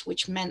rest,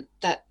 which meant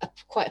that,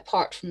 quite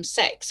apart from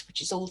sex,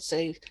 which is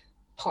also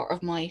part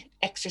of my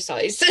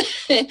exercise,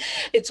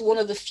 it's one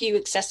of the few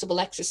accessible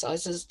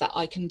exercises that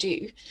I can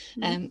do.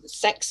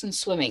 Sex and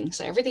swimming.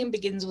 So everything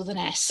begins with an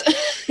S.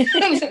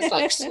 It's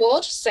like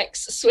SWAD,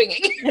 sex,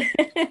 swinging.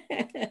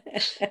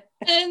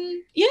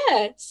 And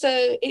yeah,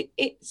 so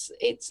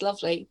it's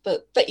lovely.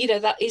 But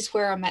that is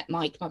where I met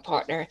Mike, my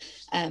partner,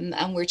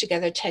 and we're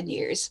together 10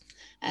 years.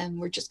 And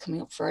we're just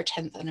coming up for our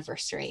 10th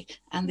anniversary,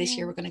 and this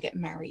year we're going to get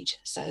married.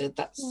 So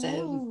that's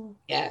Wow.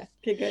 yeah.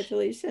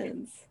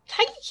 Congratulations.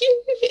 Thank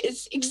you.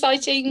 It's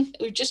exciting.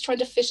 We're just trying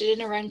to fit it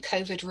in around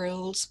COVID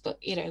rules, but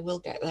we'll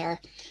get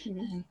there.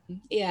 Mhm.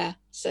 Yeah.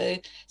 So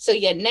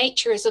yeah,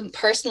 naturism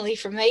personally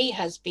for me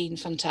has been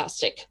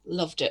fantastic.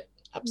 Loved it.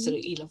 Mhm.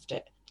 Absolutely loved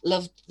it.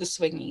 Loved the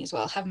swinging as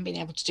well. Haven't been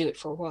able to do it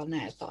for a while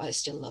now, but I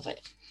still love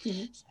it.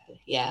 Mhm. So,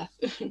 yeah.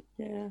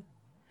 Yeah.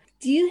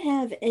 Do you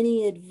have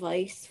any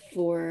advice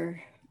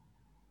for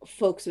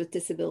folks with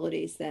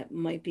disabilities that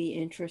might be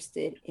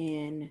interested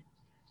in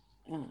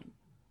um,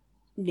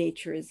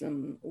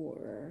 naturism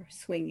or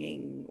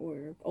swinging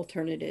or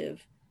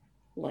alternative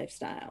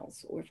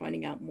lifestyles or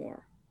finding out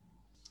more?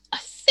 I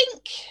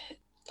think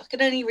I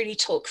can only really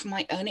talk from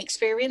my own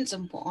experience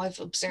and what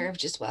I've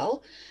observed as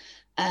well.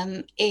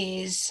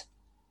 Is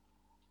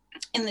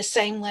in the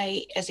same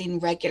way as in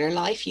regular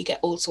life, you get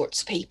all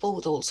sorts of people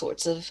with all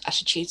sorts of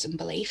attitudes and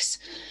beliefs.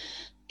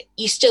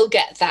 You still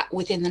get that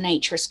within the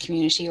naturist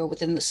community or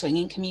within the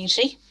swinging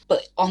community.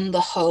 But on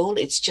the whole,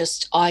 it's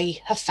just, I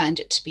have found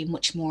it to be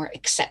much more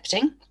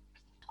accepting.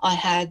 I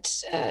had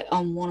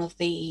on one of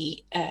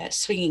the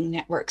swinging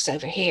networks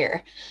over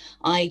here,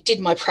 I did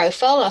my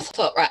profile. I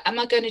thought, right, am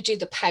I going to do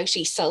the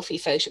pouty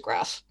selfie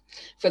photograph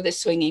for the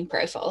swinging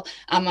profile?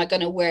 Am I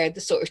going to wear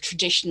the sort of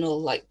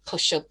traditional like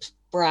push up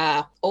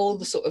bra, all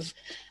the sort of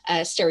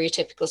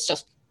stereotypical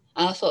stuff?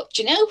 And I thought,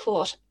 do you know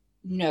what?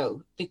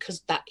 No,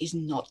 because that is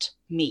not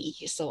me.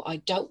 So I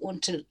don't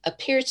want to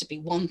appear to be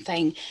one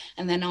thing,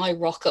 and then I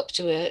rock up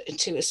to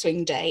a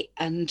swing day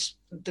and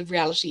the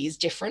reality is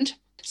different.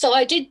 So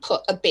I did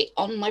put a bit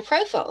on my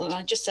profile, and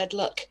I just said,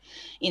 look,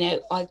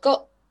 I've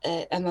got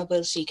a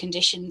mobility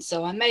condition,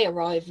 so I may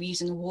arrive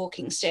using a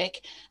walking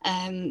stick.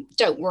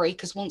 Don't worry,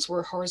 because once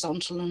we're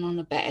horizontal and on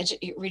a bed,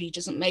 it really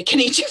doesn't make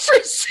any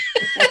difference.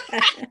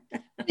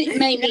 It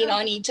may mean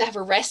I need to have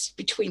a rest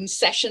between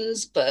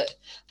sessions, but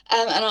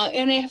and I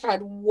only have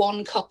had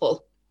one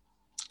couple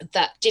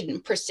that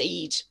didn't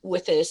proceed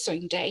with a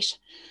swing date,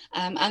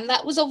 and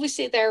that was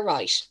obviously their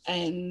right.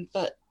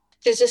 But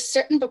there's a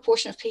certain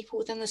proportion of people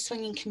within the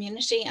swinging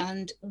community,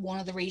 and one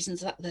of the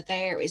reasons that they're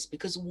there is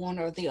because one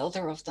or the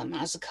other of them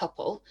as a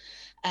couple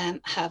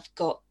have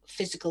got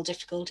physical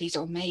difficulties,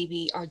 or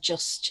maybe are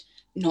just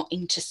not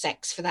into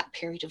sex for that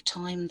period of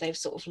time. They've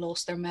sort of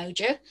lost their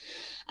mojo,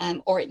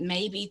 or it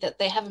may be that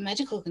they have a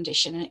medical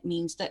condition and it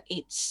means that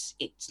it's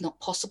not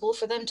possible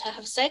for them to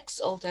have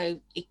sex, although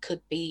it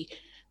could be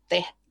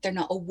they're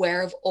not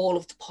aware of all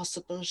of the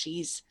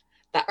possibilities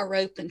that are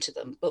open to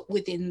them. But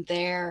within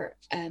their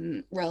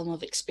realm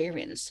of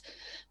experience,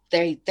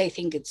 they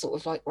think it's sort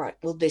of like, right,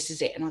 well, this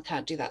is it, and I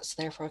can't do that,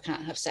 so therefore I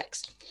can't have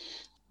sex.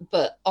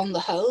 But on the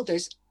whole,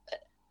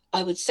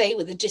 I would say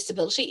with a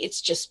disability,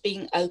 it's just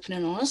being open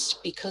and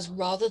honest, because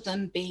rather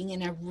than being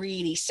in a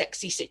really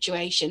sexy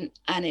situation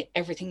and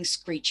everything's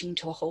screeching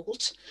to a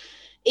halt,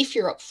 if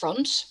you're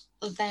upfront,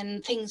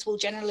 then things will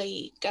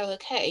generally go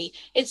okay.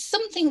 It's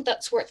something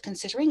that's worth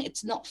considering.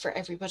 It's not for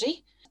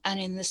everybody. And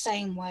in the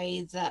same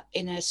way that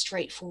in a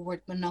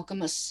straightforward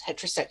monogamous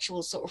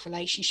heterosexual sort of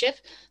relationship,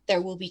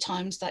 there will be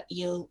times that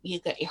you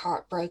get your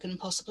heart broken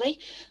possibly,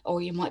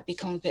 or you might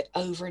become a bit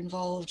over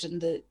involved.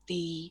 And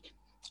the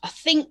I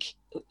think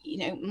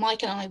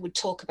Mike and I would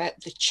talk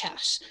about the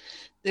chat.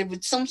 There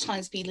would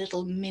sometimes be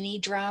little mini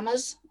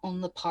dramas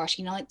on the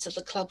party nights at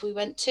the club we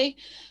went to,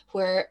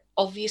 where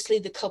obviously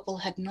the couple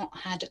had not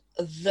had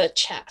the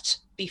chat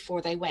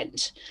before they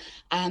went.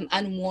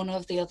 And one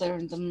of the other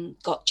of them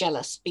got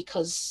jealous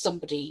because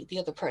the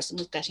other person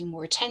was getting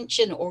more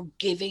attention or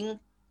giving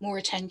more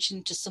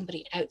attention to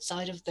somebody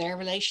outside of their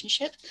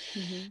relationship.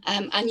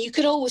 Mm-hmm. And you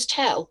could always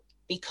tell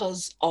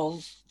because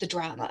of the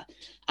drama.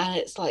 And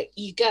it's like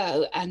you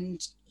go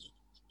and,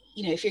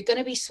 you know, if you're going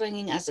to be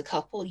swinging as a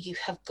couple, you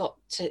have got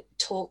to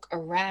talk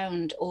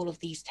around all of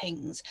these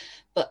things.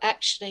 But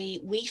actually,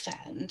 we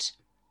found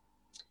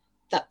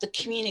that the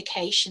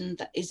communication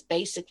that is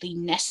basically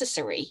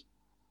necessary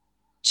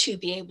to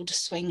be able to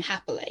swing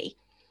happily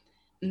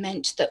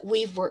meant that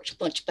we've worked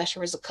much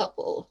better as a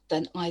couple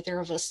than either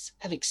of us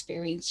have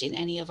experienced in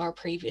any of our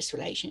previous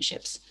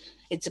relationships.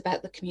 It's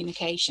about the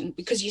communication,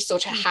 because you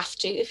sort of have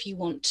to if you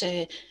want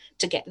to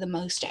get the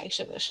most out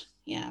of it.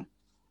 Yeah.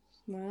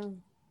 Wow.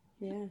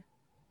 Yeah.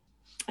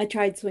 I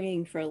tried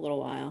swinging for a little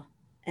while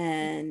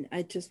and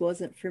it just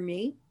wasn't for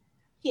me.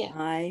 Yeah.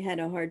 I had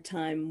a hard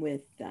time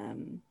with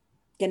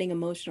getting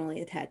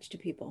emotionally attached to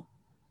people.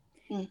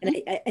 And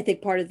Mm-hmm. I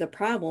think part of the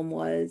problem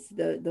was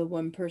the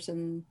one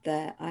person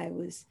that I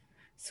was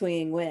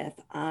swinging with,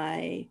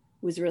 I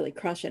was really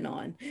crushing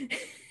on.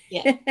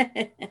 Yeah.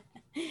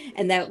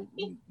 And that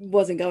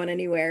wasn't going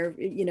anywhere,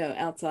 you know,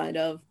 outside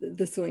of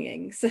the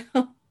swinging. So,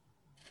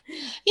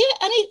 Yeah,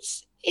 and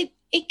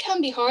it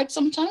can be hard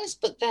sometimes,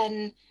 but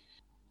then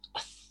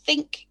I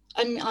think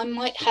I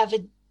might have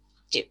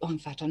in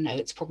fact, I know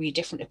it's probably a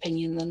different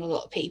opinion than a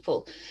lot of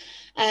people.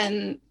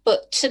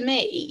 But to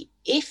me,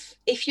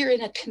 if you're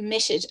in a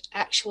committed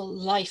actual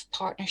life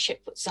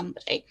partnership with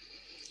somebody,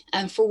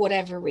 and for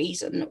whatever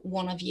reason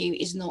one of you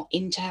is not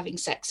into having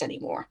sex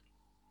anymore,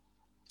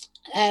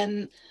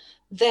 then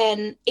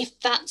if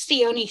that's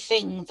the only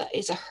thing that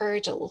is a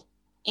hurdle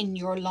in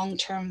your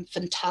long-term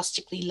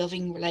fantastically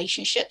loving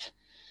relationship,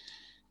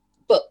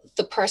 but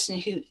the person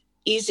who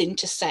is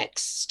into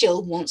sex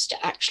still wants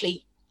to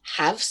actually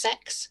have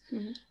sex,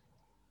 mm-hmm.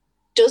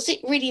 does it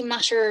really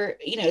matter?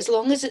 You know, as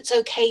long as it's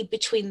okay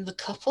between the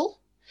couple,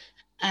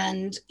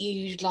 and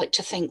you'd like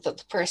to think that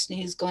the person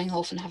who's going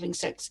off and having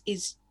sex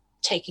is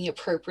taking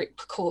appropriate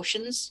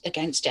precautions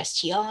against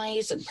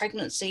STIs and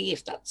pregnancy,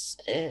 if that's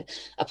a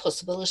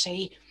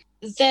possibility,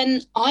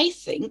 then I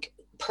think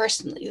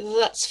personally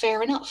that's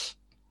fair enough.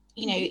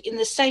 You know, in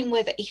the same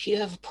way that if you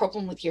have a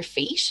problem with your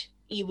feet,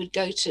 you would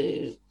go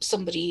to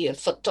somebody, a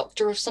foot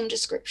doctor of some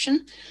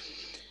description.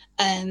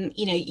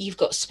 You know, you've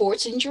got a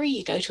sports injury,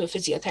 you go to a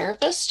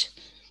physiotherapist.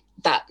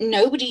 That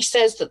nobody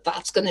says that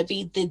that's going to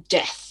be the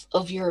death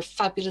of your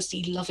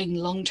fabulously loving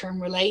long-term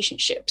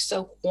relationship.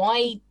 So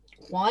why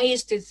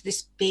is there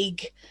this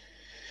big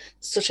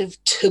sort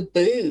of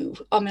taboo?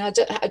 I mean, I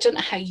don't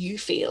know how you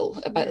feel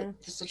about Yeah.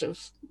 the sort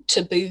of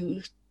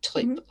taboo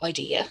type Mm-hmm.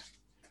 idea.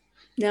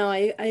 No,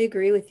 I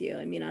agree with you.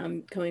 I mean,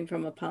 I'm coming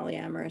from a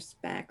polyamorous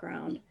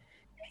background.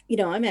 You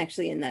know, I'm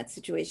actually in that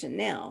situation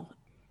now.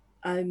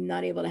 I'm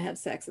not able to have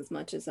sex as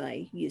much as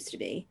I used to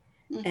be.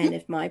 Mm-hmm. And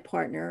if my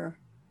partner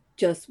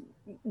just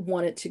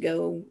wanted to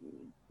go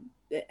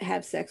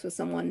have sex with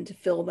someone to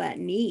fill that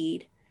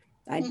need,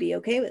 I'd Mm-hmm. be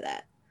okay with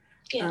that.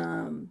 Yeah.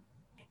 Um,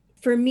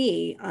 for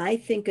me, I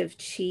think of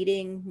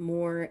cheating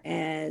more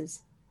as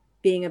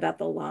being about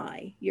the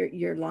lie.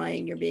 You're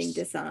lying, you're being Yes.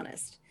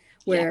 dishonest.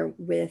 Yeah. Where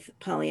with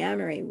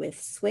polyamory,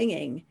 with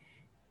swinging,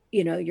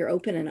 you know, you're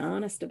open and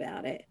honest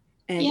about it,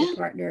 and your Yeah.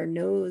 partner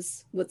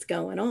knows what's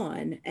going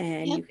on,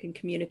 and Yeah. you can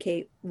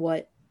communicate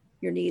what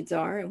your needs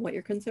are and what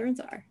your concerns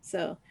are.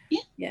 So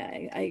Yeah.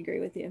 yeah, I agree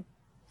with you.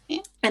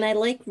 Yeah. And I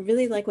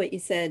really like what you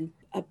said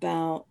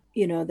about,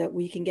 you know, that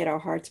we can get our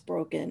hearts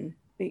broken,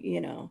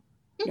 you know,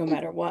 no Mm-hmm.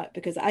 matter what,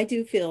 because I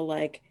do feel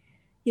like,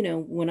 you know,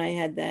 when I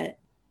had that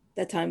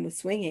time with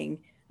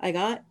swinging, I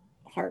got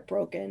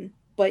heartbroken,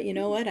 but you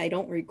know what? I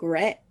don't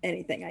regret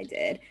anything I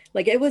did.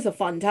 Like it was a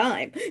fun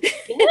time.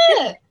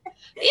 Yeah.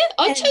 Yeah.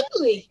 I And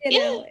totally. you Yeah.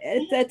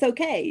 know, that's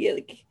okay.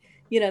 Like,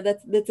 you know,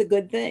 that's a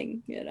good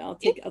thing. You know,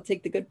 Yeah. I'll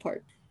take the good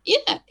part.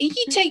 Yeah. You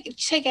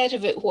take out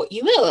of it what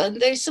you will,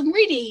 and there's some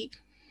really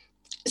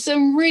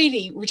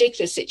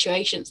ridiculous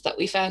situations that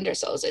we found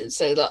ourselves in.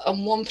 So that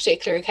on one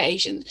particular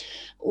occasion,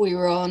 we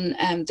were on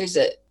there's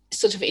a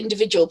sort of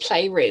individual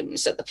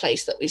playrooms at the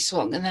place that we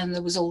swung, and then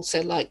there was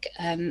also like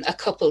a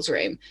couples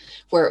room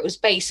where it was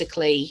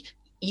basically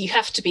you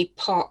have to be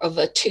part of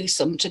a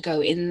twosome to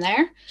go in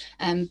there,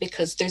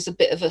 because there's a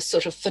bit of a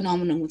sort of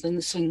phenomenon within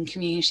the swinging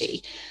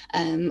community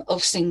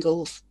of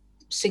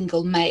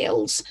single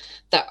males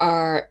that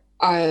are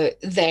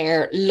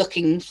there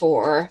looking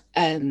for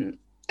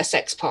a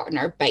sex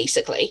partner,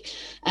 basically,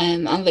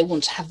 and they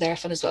want to have their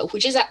fun as well,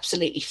 which is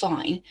absolutely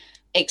fine,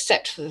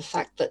 except for the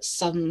fact that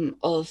some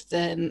of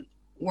them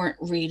weren't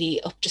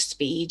really up to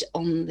speed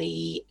on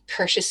the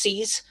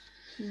courtesies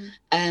Mm.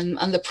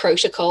 and the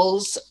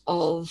protocols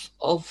of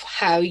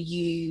how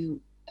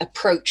you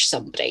approach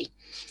somebody.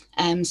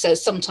 So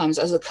sometimes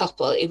as a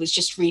couple, it was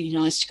just really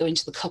nice to go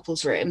into the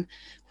couples room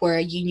where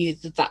you knew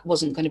that that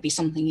wasn't going to be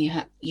something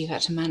you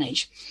had to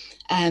manage.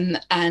 And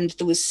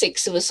there was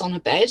 6 of us on a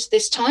bed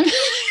this time.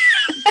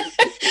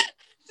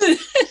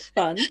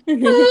 Fun.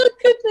 Oh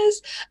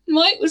goodness,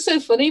 Mike was so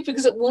funny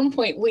because at one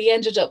point we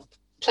ended up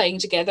playing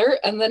together,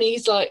 and then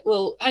he's like,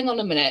 "Well, hang on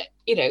a minute,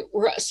 you know,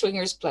 we're at a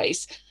swingers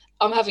place.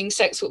 I'm having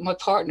sex with my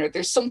partner.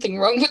 There's something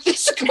wrong with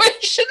this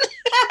equation.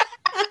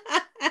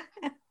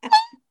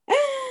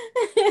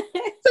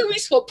 So we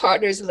swapped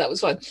partners and that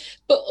was fun.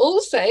 But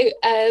also,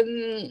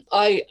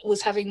 I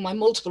was having my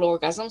multiple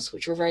orgasms,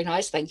 which were very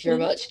nice. Thank you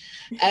very much.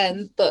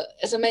 But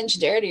as I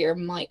mentioned earlier,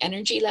 my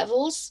energy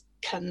levels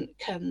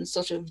can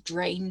sort of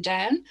drain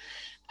down.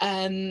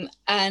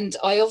 And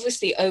I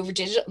obviously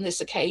overdid it on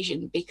this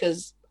occasion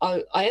because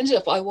I ended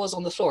up, I was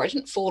on the floor. I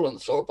didn't fall on the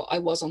floor, but I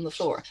was on the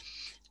floor.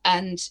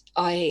 And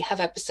I have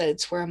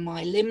episodes where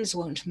my limbs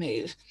won't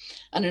move.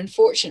 And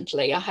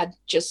unfortunately, I had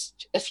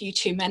just a few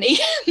too many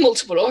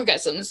multiple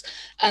orgasms.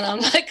 And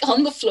I'm like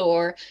on the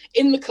floor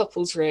in the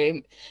couple's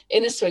room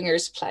in a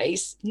swingers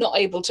place, not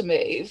able to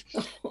move.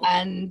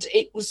 And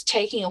it was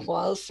taking a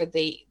while for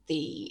the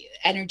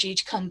energy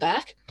to come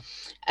back.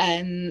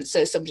 And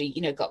so somebody,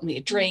 got me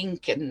a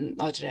drink and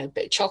I don't know, a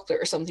bit of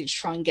chocolate or something to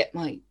try and get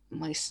my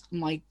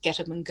get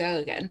up and go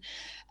again.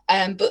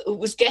 But it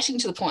was getting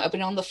to the point, I've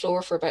been on the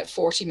floor for about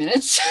 40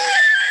 minutes.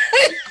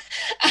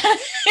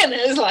 And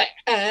it was like,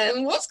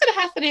 what's going to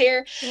happen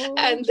here? Oh.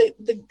 And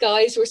the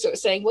guys were sort of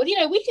saying, well,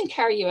 we can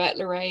carry you out,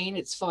 Lorraine.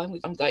 It's fine.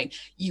 I'm going,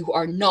 you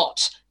are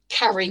not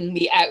carrying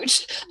me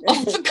out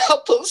of the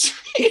couple's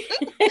room.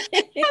 And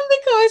the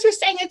guys were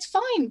saying it's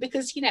fine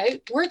because,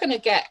 we're going to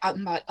get,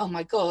 oh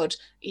my God,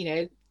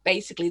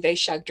 basically they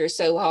shagged her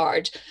so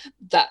hard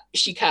that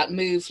she can't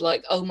move,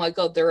 like, oh my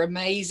God, they're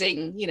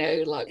amazing,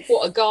 like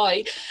what a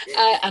guy.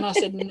 And I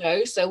said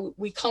no. So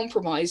we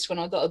compromised when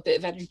I got a bit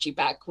of energy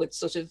back with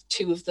sort of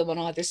two of them on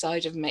either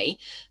side of me,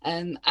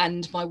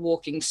 and my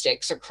walking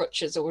sticks or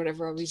crutches or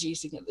whatever I was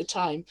using at the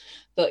time.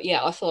 But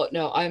yeah, I thought,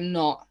 no, I'm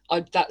not,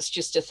 that's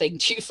just a thing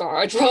too far.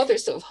 I'd rather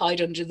sort of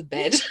hide under the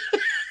bed.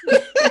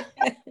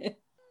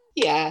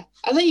 Yeah,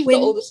 and then you've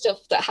got all the stuff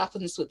that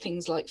happens with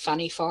things like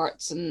fanny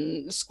farts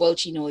and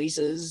squelchy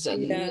noises,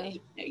 and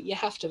you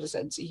have to have a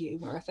sense of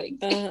humor, I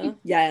think.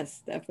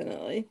 Yes,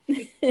 definitely.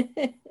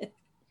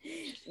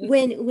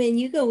 When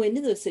you go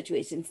into those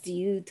situations, do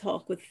you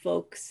talk with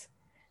folks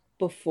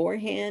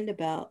beforehand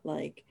about,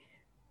 like,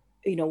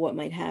 what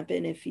might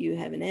happen if you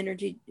have an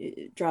energy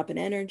drop in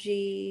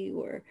energy,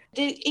 or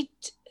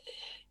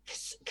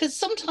because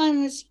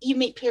sometimes you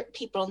meet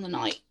people on the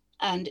night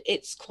and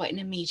it's quite an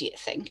immediate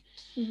thing.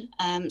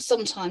 Mm-hmm.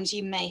 Sometimes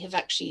you may have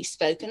actually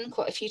spoken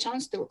quite a few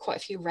times. There were quite a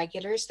few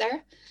regulars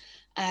there,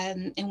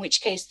 in which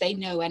case they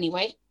know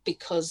anyway,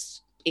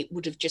 because it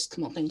would have just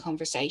come up in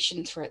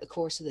conversation throughout the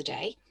course of the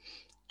day.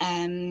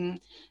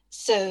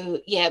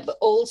 So yeah, but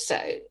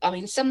also, I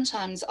mean,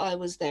 sometimes I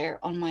was there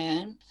on my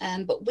own,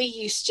 but we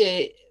used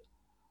to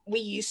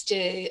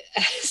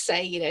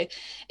say,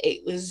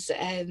 it was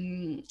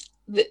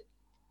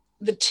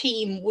the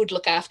team would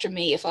look after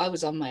me if I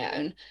was on my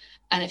own,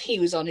 and if he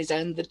was on his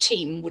own, the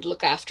team would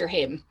look after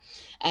him.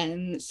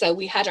 And so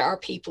we had our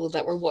people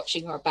that were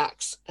watching our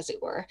backs, as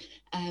it were.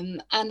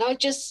 And I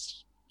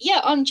just,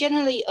 I'm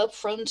generally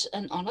upfront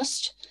and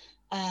honest.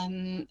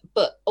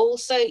 But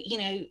also,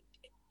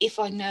 if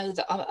I know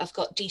that I've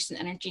got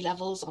decent energy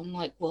levels, I'm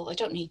like, well, I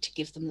don't need to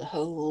give them the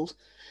whole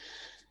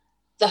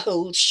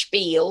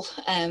spiel.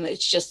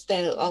 It's just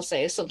that I'll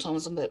say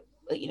sometimes I'm a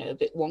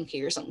bit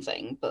wonky or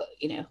something, but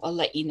I'll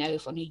let you know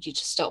if I need you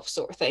to stop,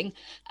 sort of thing.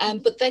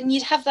 But then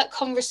you'd have that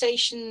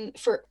conversation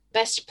for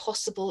best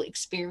possible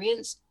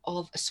experience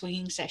of a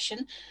swinging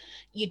session.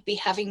 You'd be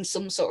having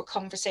some sort of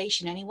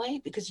conversation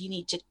anyway, because you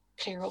need to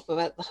clear up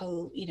about the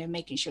whole,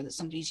 making sure that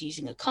somebody's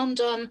using a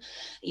condom.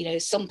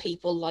 Some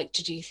people like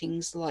to do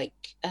things like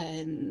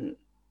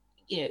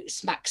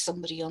smack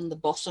somebody on the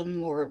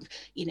bottom, or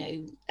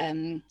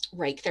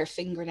rake their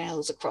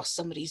fingernails across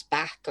somebody's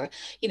back, or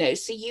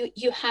so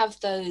you have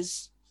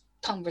those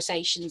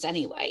conversations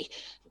anyway,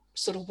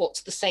 sort of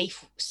what's the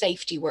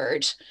safety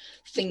word,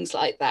 things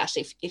like that,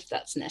 if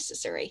that's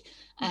necessary.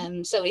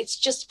 So it's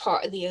just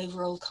part of the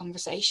overall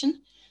conversation,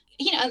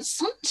 and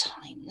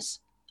sometimes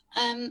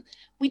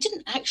we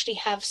didn't actually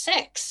have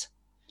sex,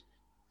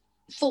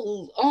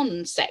 full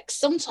on sex.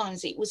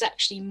 Sometimes it was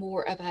actually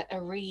more about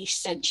a really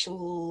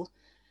sensual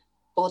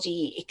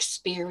body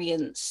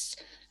experience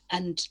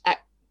and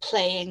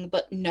playing,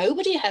 but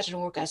nobody had an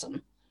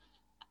orgasm,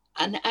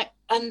 and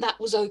that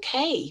was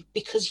okay,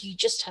 because you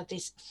just had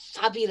this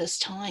fabulous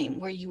time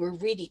where you were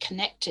really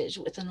connected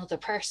with another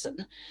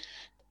person.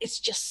 It's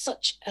just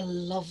such a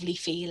lovely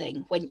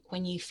feeling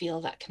when you feel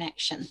that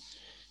connection.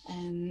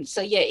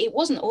 So yeah, it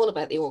wasn't all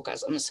about the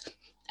orgasms.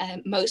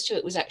 Most of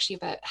it was actually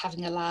about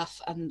having a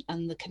laugh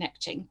and the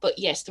connecting. But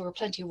yes, there were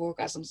plenty of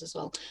orgasms as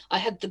well. I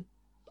had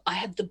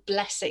the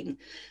blessing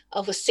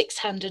of a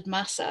 6-handed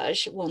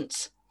massage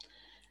once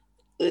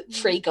with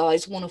 3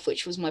 guys, one of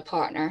which was my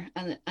partner,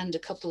 and a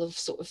couple of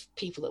sort of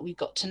people that we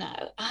got to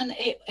know. And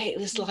it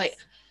was like,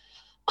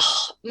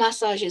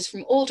 massages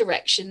from all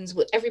directions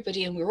with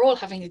everybody, and we were all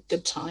having a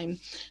good time.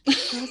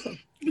 Awesome.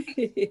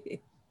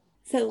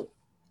 So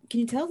can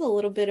you tell us a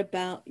little bit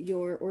about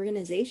your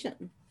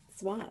organization,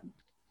 SWAB?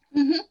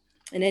 Mm-hmm.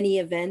 And any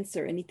events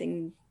or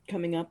anything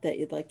coming up that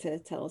you'd like to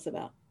tell us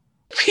about?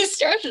 We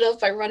started off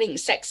by running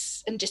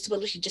sex and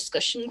disability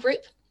discussion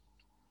group.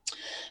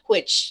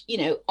 which,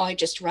 I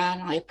just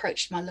ran. I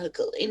approached my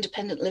local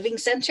independent living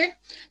centre.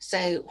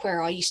 So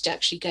where I used to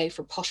actually go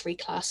for pottery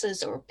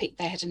classes, or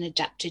they had an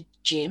adapted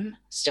gym,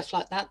 stuff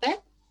like that there.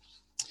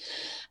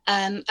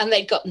 And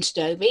they'd gotten to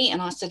know me,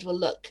 and I said, well,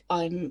 look,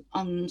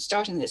 I'm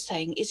starting this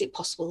thing. Is it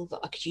possible that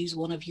I could use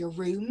one of your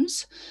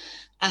rooms?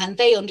 And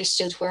they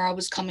understood where I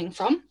was coming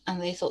from,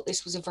 and they thought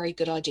this was a very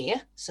good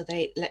idea. So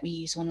they let me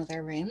use one of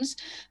their rooms.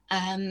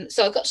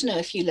 So I got to know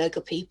a few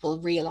local people,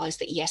 realized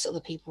that, yes, other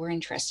people were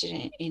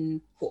interested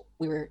in what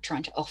we were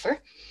trying to offer.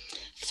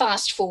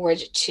 Fast forward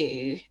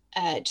to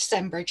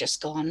December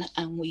just gone,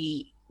 and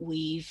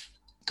we've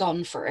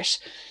gone for it.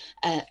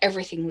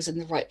 Everything was in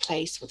the right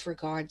place with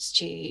regards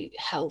to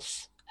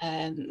health.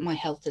 My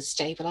health has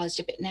stabilized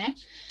a bit now,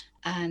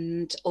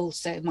 and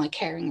also my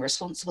caring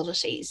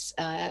responsibilities.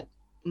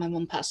 My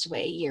mum passed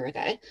away a year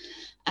ago,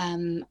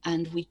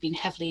 and we'd been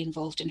heavily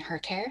involved in her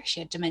care. She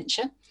had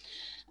dementia,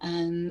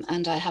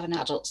 and I have an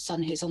adult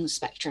son who's on the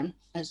spectrum,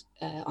 as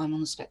I'm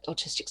on the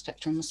autistic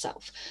spectrum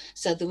myself.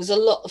 So there was a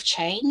lot of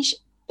change,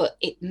 but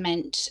it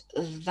meant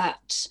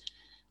that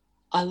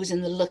I was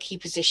in the lucky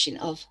position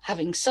of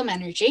having some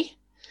energy,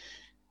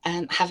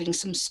 having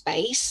some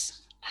space,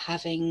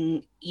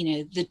 having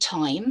the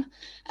time.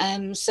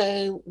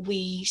 So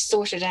we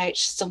sorted out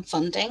some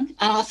funding, and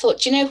I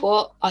thought, you know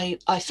what,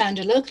 I found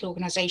a local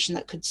organisation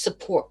that could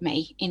support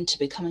me into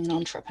becoming an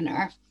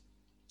entrepreneur.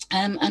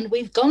 And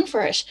we've gone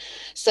for it.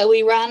 So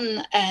we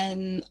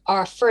ran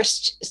our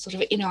first, sort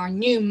of in our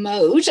new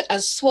mode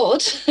as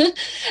SWAD,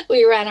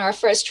 we ran our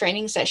first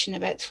training session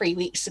about 3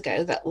 weeks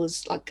ago. That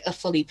was like a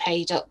fully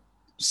paid up,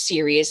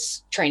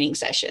 serious training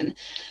session.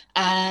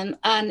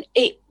 And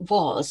it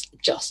was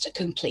just a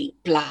complete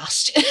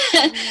blast.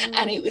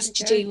 And it was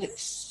to do with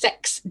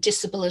sex,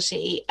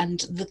 disability, and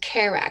the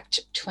Care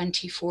Act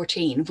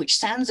 2014, which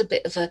sounds a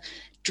bit of a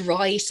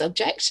dry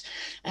subject.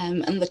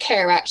 And the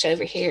Care Act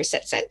over here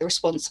sets out the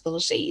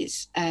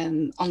responsibilities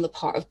on the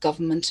part of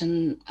government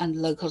and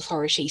local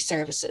authority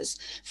services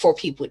for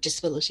people with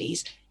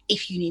disabilities.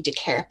 If you need a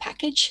care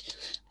package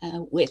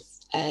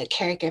with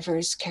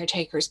caregivers,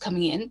 caretakers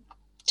coming in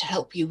to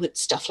help you with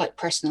stuff like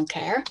personal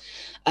care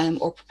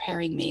or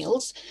preparing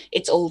meals,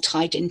 it's all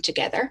tied in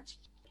together.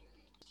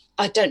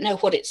 I don't know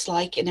what it's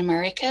like in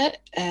America,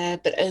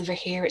 but over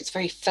here it's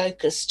very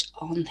focused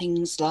on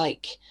things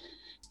like,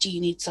 do you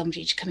need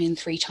somebody to come in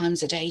 3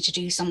 times a day to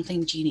do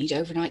something? Do you need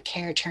overnight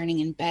care, turning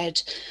in bed?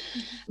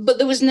 Mm-hmm. But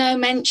there was no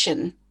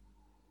mention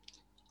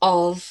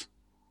of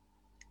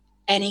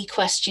any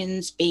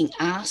questions being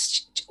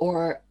asked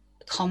or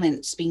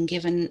comments being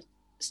given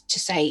to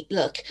say,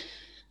 look,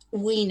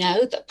 we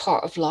know that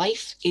part of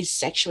life is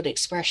sexual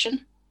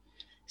expression.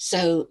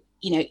 So,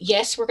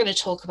 yes, we're going to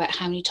talk about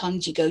how many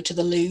times you go to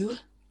the loo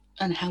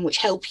and how much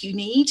help you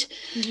need.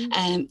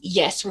 Mm-hmm.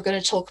 Yes, we're going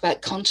to talk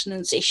about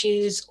continence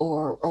issues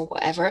or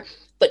whatever,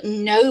 but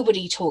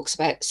nobody talks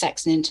about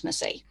sex and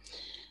intimacy.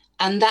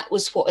 And that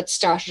was what had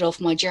started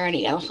off my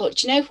journey. And I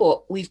thought, you know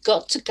what? We've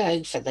got to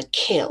go for the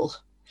kill.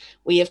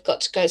 We have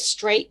got to go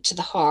straight to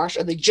the heart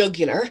or the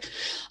jugular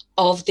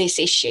of this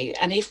issue.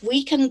 And if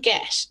we can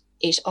get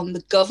it on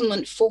the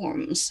government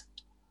forms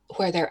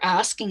where they're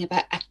asking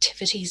about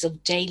activities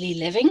of daily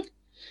living,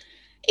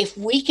 if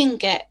we can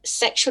get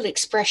sexual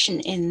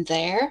expression in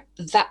there,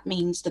 that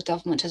means the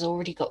government has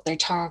already got their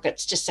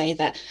targets to say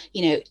that,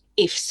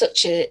 if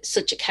such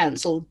a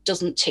council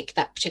doesn't tick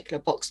that particular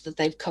box, that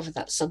they've covered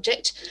that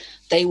subject,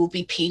 they will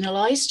be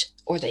penalised,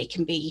 or they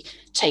can be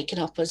taken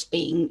up as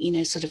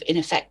being, sort of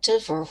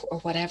ineffective or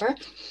whatever.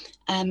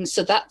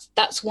 So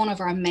that's one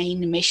of our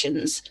main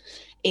missions,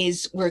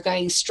 is we're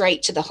going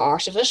straight to the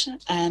heart of it.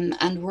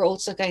 And we're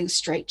also going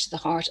straight to the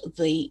heart of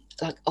the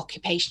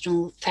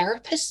occupational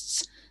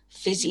therapists,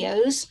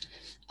 physios,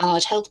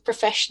 allied health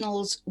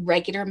professionals,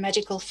 regular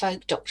medical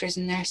folk, doctors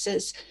and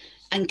nurses,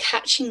 and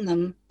catching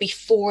them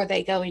before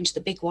they go into the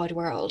big wide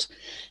world.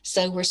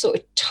 So we're sort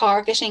of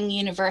targeting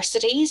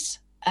universities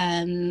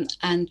and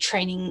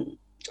training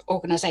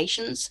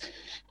organizations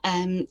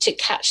to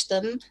catch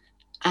them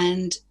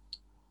and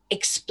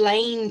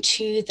explain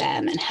to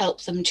them and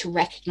help them to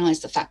recognize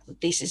the fact that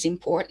this is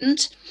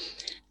important.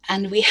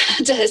 And we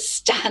had a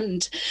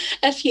stand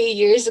a few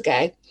years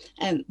ago.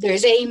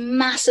 There's a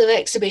massive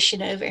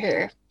exhibition over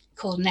here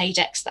called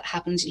NADEX that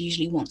happens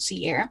usually once a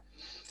year.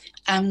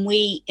 And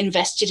we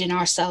invested in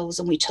ourselves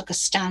and we took a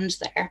stand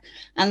there.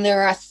 And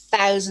there are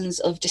thousands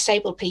of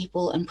disabled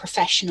people and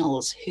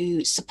professionals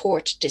who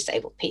support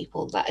disabled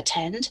people that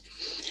attend.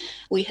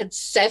 We had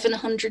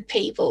 700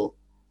 people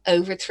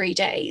over 3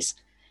 days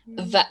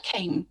that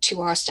came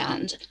to our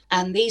stand,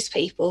 and these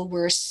people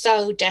were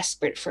so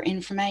desperate for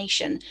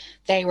information.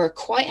 They were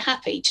quite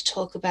happy to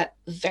talk about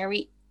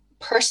very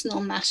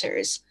personal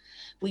matters.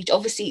 We'd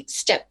obviously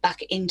stepped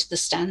back into the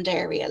stand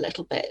area a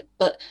little bit,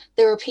 but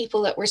there were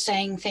people that were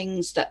saying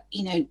things that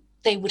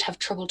they would have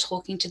trouble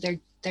talking to their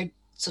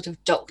sort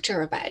of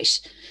doctor about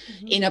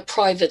in a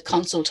private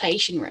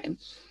consultation room,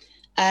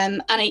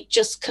 and it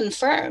just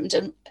confirmed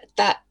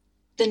that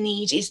the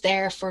need is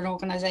there for an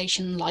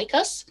organization like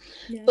us.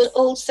 Yes. But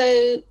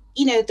also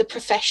the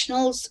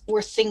professionals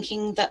were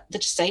thinking that the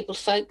disabled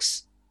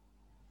folks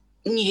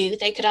knew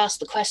they could ask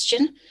the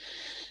question,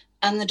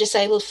 and the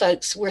disabled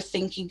folks were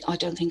thinking, I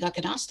don't think I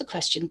can ask the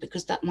question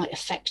because that might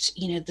affect,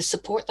 the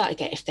support that I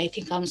get if they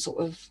think I'm sort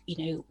of,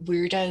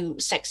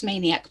 weirdo sex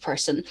maniac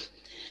person.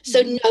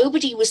 So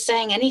nobody was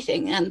saying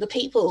anything, and the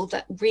people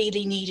that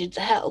really needed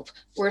the help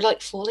were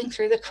like falling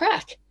through the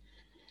crack.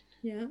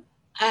 Yeah.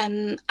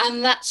 And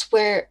that's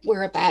where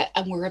we're about,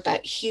 and we're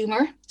about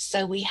humor.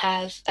 So we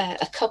have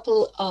a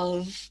couple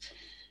of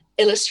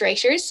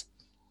illustrators,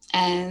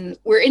 and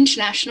we're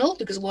international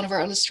because one of our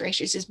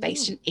illustrators is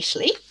based in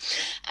Italy,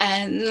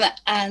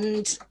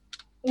 and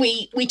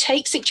we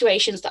take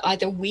situations that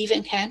either we've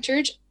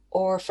encountered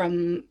or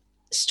from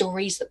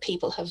stories that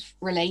people have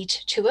relayed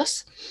to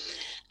us,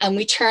 and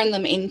we turn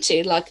them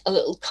into like a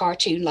little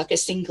cartoon, like a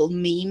single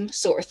meme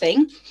sort of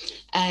thing.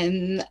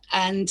 And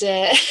there's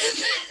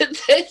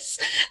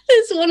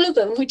one of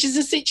them, which is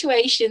a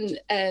situation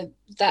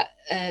that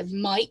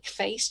Mike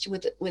faced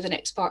with an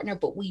ex-partner,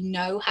 but we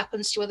know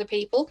happens to other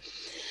people,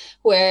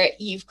 where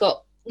you've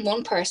got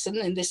one person,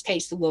 in this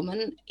case the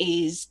woman,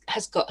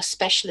 has got a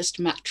specialist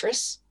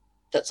mattress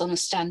that's on a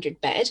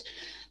standard bed.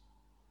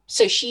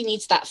 So she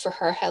needs that for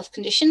her health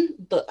condition,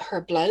 but her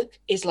bloke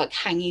is like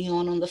hanging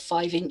on the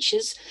 5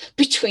 inches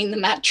between the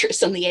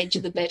mattress and the edge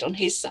of the bed on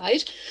his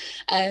side.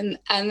 And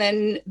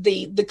then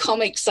the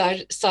comic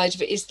side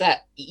of it is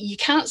that you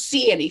can't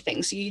see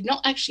anything. So you're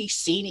not actually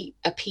seeing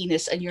a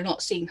penis, and you're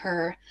not seeing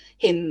her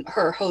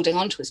holding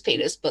onto his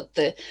penis. But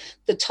the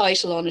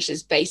title on it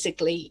is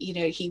basically,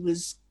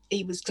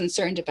 he was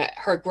concerned about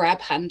her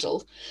grab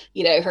handle,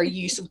 her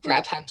use of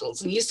grab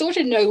handles. And you sort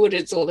of know what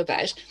it's all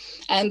about.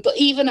 But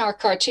even our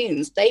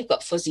cartoons, they've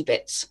got fuzzy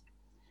bits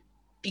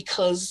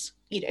because,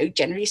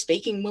 generally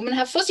speaking, women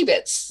have fuzzy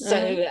bits.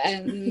 So,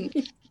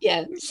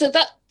 so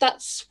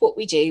that's what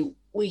we do.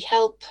 We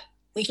help.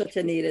 Such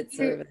a needed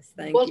service.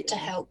 Thank you. We want to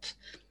help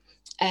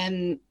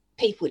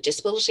people with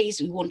disabilities.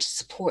 We want to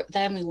support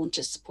them. We want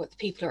to support the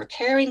people who are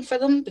caring for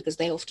them because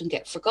they often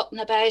get forgotten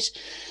about.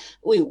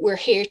 We're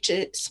here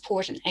to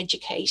support and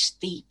educate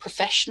the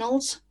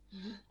professionals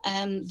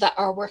that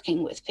are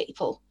working with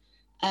people.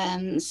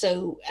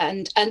 So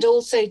and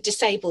also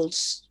disabled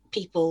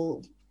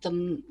people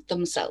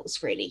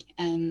themselves, really.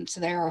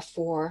 So there are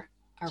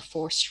our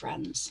four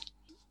strands.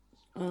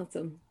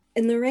 Awesome.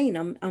 And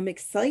Lorraine, I'm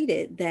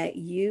excited that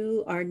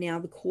you are now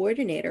the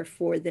coordinator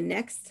for the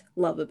next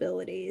Love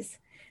Abilities.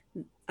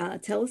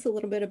 Tell us a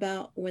little bit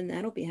about when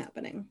that'll be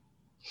happening.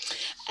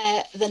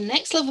 The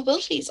next Love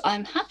Abilities,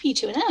 I'm happy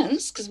to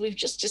announce, because we've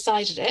just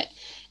decided it,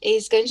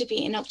 is going to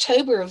be in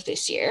October of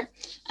this year,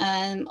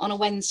 on a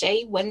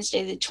Wednesday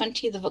the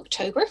 20th of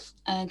October,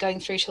 going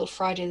through till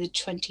Friday the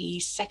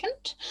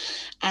 22nd.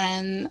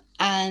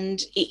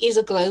 And it is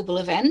a global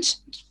event.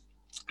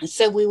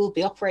 So we will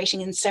be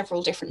operating in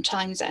several different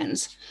time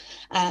zones.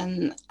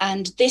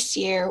 And this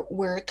year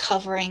we're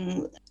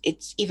covering,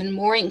 it's even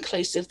more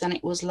inclusive than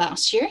it was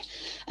last year,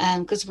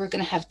 because we're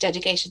going to have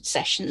dedicated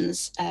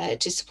sessions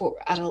to support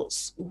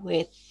adults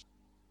with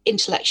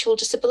intellectual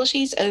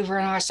disabilities. Over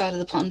on our side of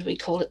the pond, we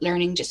call it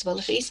learning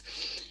disabilities.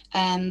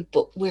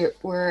 But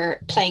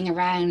we're playing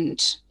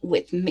around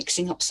with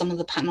mixing up some of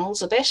the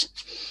panels a bit.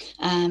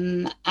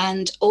 And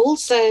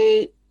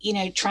also,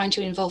 trying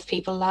to involve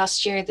people.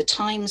 Last year, the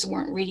times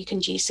weren't really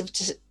conducive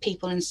to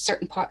people in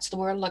certain parts of the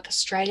world, like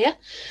Australia.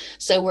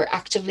 So we're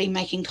actively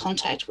making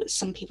contact with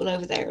some people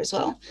over there as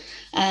well.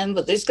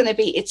 But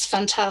it's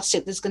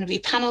fantastic. There's going to be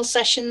panel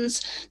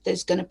sessions.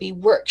 There's going to be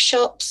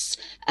workshops.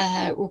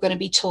 We're going to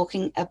be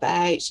talking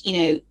about,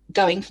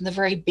 going from the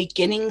very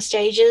beginning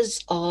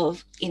stages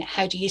of,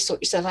 how do you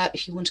sort yourself out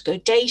if you want to go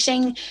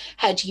dating?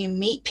 How do you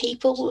meet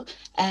people?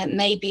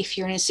 Maybe if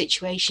you're in a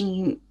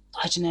situation,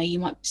 I don't know, you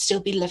might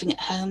still be living at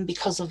home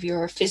because of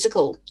your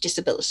physical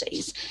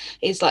disabilities.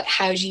 It's like,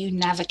 how do you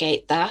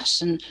navigate that?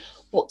 And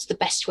what's the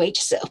best way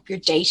to set up your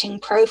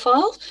dating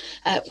profile?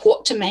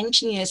 What to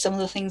mention, some of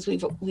the things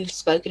we've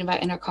spoken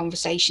about in our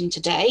conversation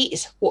today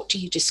is, what do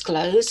you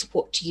disclose?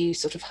 What do you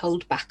sort of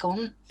hold back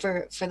on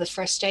for the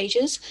first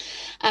stages?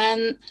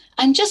 And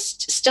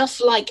just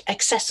stuff like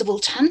accessible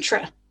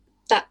tantra,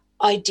 that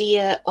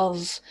idea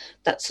of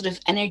that sort of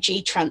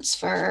energy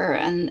transfer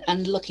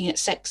and looking at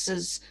sex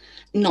as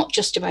not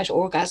just about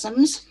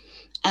orgasms.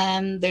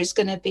 There's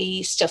going to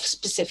be stuff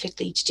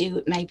specifically to do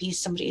with maybe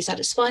somebody who's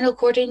had a spinal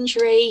cord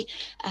injury.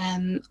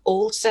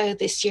 Also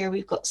this year,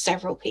 we've got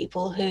several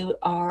people who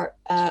are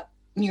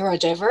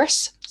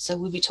neurodiverse. So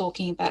we'll be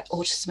talking about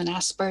autism and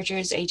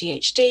Asperger's,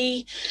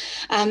 ADHD.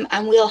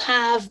 And we'll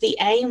have the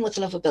aim with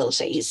Love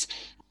Abilities.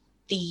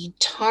 The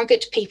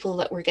target people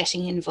that we're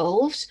getting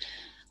involved,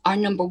 our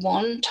number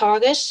one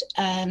target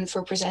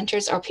for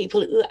presenters are people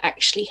who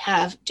actually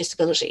have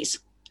disabilities.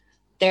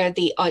 They're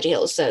the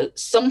ideal. So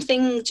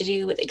something to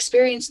do with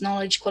experience,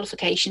 knowledge,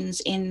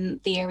 qualifications in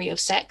the area of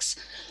sex,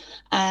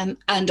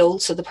 and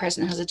also the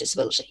person has a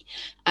disability.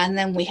 And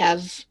then we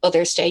have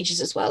other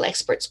stages as well,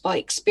 experts by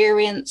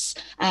experience.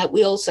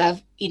 We also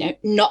have,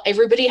 not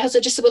everybody has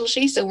a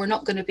disability, so we're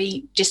not going to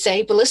be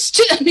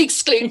disableist and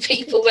exclude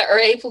people that are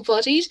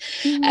able-bodied.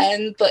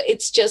 But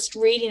it's just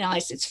really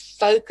nice. It's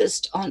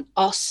focused on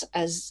us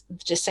as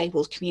the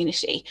disabled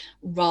community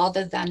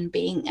rather than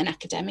being an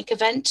academic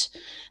event.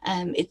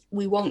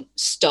 We won't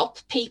stop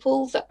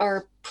people that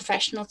are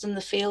professionals in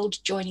the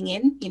field joining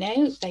in.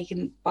 They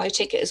can buy a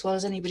ticket as well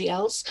as anybody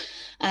else.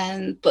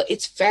 But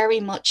it's very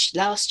much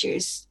last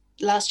year's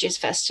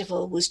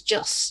festival was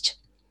just,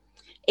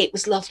 it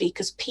was lovely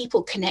because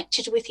people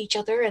connected with each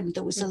other and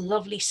there was a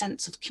lovely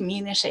sense of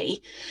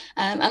community.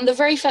 And the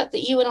very fact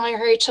that you and I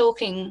are here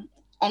talking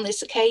on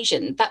this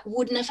occasion, that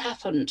wouldn't have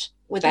happened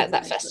without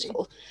that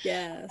festival.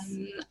 Yes.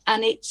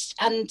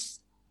 And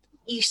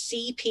you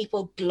see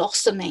people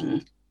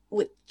blossoming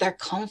with their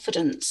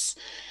confidence,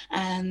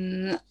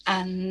 and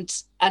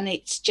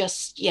it's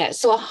just,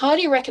 so I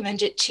highly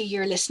recommend it to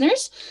your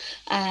listeners.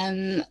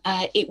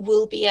 It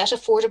will be at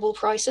affordable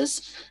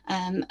prices,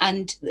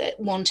 and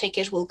one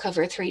ticket will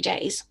cover 3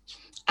 days,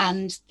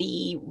 and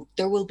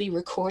there will be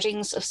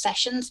recordings of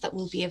sessions that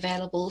will be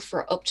available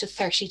for up to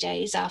 30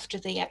 days after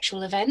the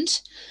actual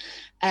event,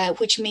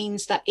 which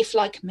means that if,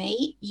 like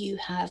me, you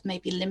have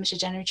maybe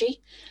limited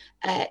energy,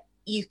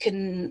 you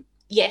can,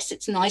 yes,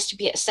 it's nice to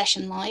be at a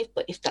session live,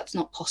 but if that's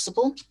not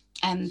possible,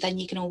 then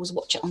you can always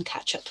watch it on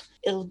catch up.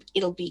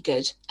 It'll be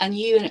good. And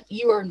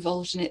you are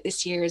involved in it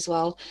this year as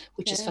well,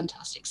 which is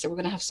fantastic. So we're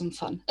going to have some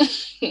fun.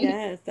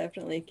 Yes,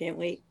 definitely. Can't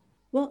wait.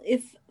 Well,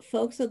 if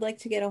folks would like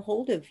to get a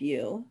hold of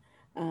you,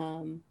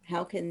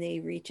 how can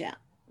they reach out?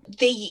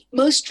 The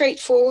most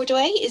straightforward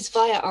way is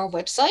via our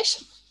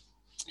website.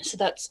 So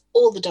that's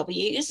all the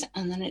W's,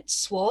 and then it's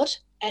SWAD,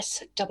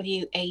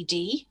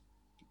 SWAD,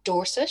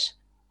 Dorset,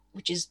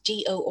 which is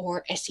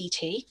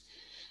DORSET,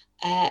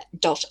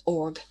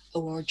 .org,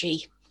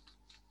 O-R-G.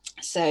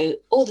 So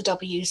all the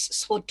W's,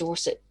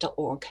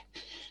 swaddorset.org.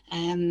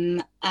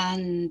 And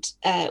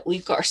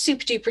we've got our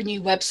super duper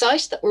new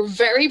website that we're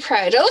very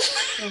proud of,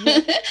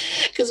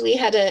 because we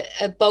had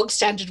a bog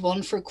standard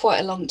one for quite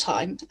a long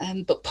time.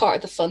 But part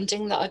of the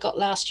funding that I got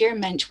last year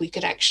meant we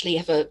could actually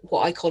have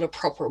what I call a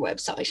proper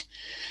website.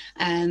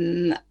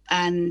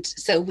 And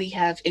so we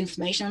have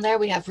information on there.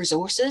 We have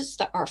resources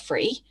that are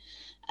free.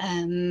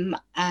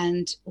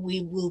 And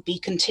we will be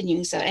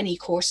continuing. So any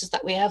courses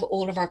that we have,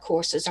 all of our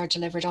courses are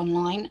delivered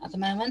online at the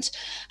moment.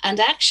 And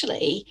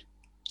actually,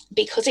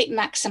 because it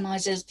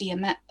maximizes the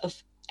amount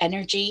of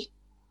energy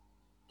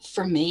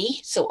for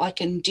me, so I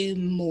can do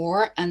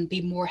more and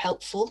be more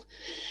helpful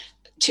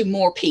to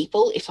more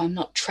people if I'm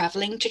not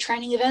traveling to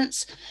training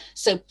events.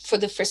 So for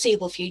the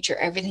foreseeable future,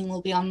 everything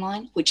will be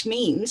online, which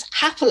means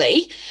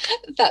happily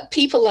that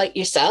people like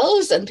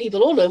yourselves and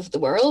people all over the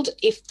world,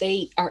 if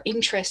they are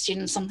interested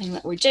in something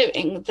that we're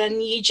doing, then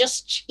you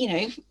just,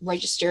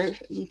 register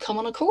and come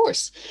on a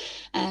course.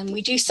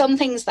 We do some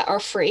things that are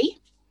free.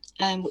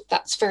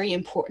 That's very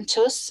important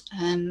to us.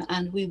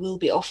 And we will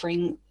be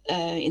offering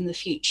in the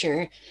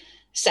future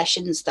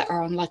sessions that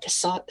are on like a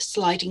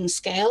sliding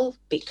scale,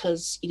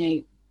 because,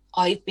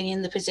 I've been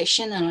in the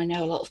position, and I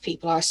know a lot of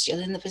people are still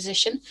in the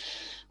position,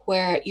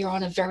 where you're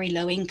on a very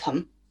low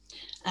income,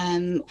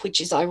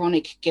 which is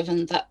ironic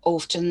given that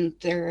often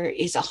there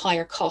is a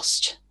higher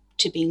cost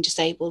to being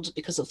disabled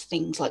because of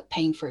things like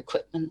paying for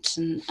equipment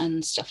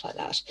and stuff like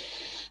that.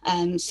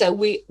 So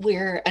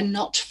we're a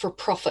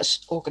not-for-profit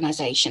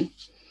organisation,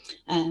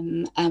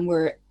 and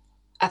we're,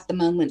 at the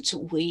moment,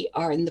 we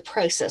are in the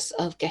process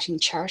of getting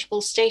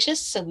charitable status,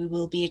 so we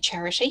will be a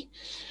charity,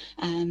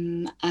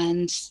 and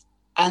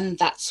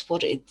that's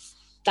what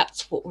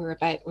we're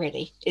about,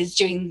 really, is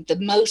doing the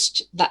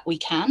most that we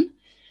can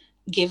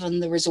given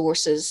the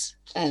resources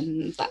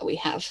that we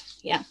have.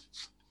 Yeah.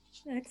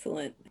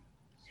 Excellent.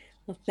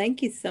 Well,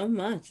 thank you so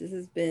much. This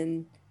has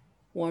been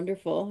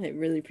wonderful. I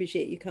really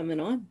appreciate you coming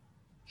on.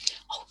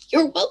 Oh,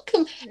 you're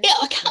welcome. Yeah,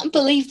 I can't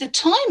believe the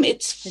time.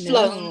 It's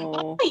flown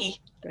by. Right?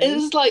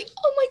 It's like,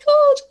 oh my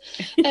God.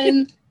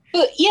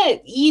 But yeah,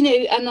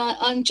 and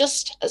I'm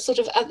just sort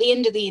of at the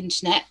end of the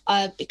internet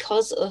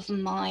because of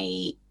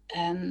my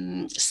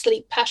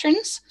sleep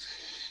patterns.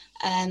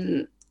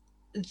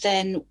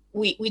 Then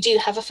we do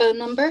have a phone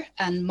number,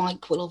 and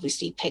Mike will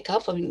obviously pick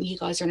up. I mean, you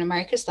guys are in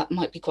America, so that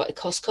might be quite a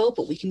cost call,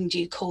 but we can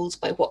do calls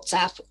by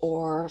WhatsApp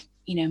or,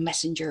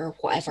 Messenger or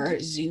whatever,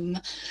 Zoom.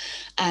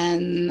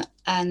 And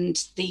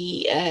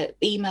the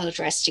email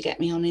address to get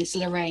me on is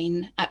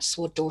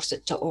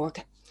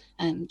Lorraine@swaddorset.org.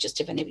 Just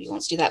if anybody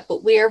wants to do that.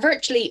 But we are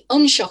virtually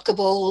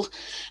unshockable,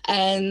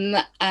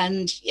 and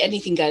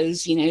anything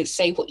goes,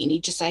 say what you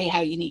need to say,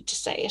 how you need to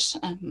say it,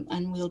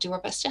 and we'll do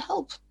our best to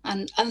help.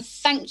 And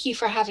thank you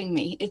for having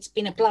me. It's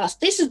been a blast.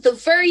 This is the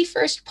very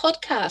first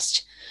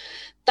podcast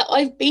that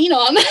I've been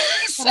on.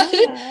 So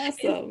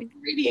awesome. It's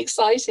really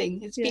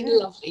exciting. It's been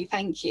lovely.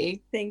 Thank you.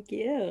 Thank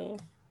you.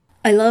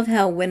 I love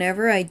how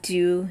whenever I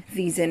do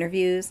these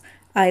interviews,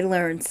 I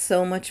learn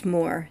so much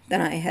more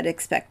than I had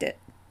expected.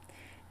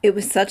 It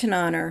was such an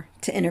honor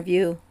to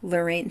interview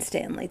Lorraine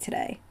Stanley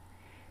today.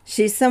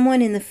 She's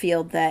someone in the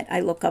field that I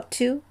look up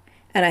to,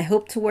 and I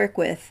hope to work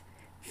with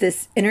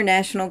this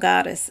international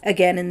goddess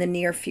again in the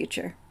near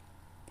future.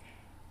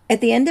 At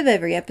the end of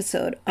every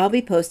episode, I'll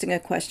be posting a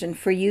question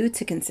for you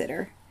to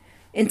consider.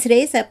 In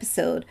today's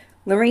episode,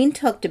 Lorraine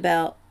talked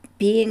about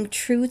being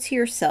true to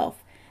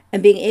yourself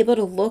and being able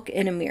to look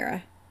in a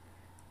mirror.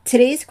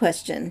 Today's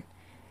question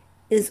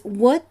is,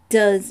 what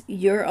does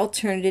your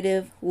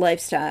alternative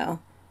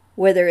lifestyle,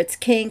 whether it's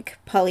kink,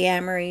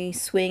 polyamory,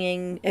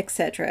 swinging,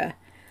 etc.,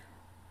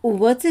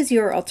 what does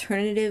your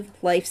alternative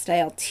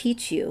lifestyle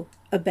teach you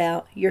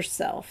about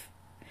yourself?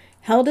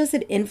 How does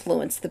it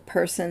influence the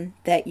person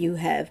that you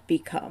have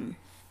become?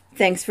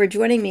 Thanks for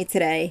joining me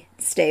today.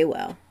 Stay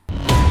well.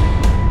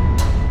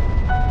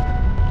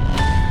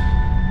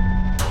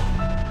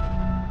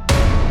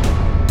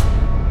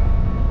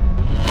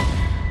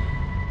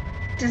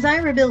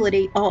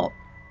 Desirability Alt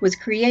was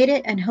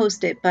created and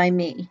hosted by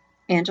me,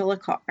 Angela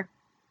Carr.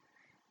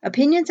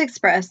 Opinions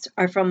expressed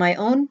are from my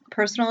own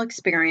personal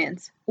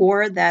experience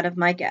or that of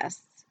my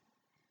guests.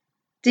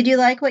 Did you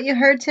like what you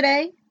heard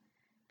today?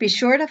 Be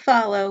sure to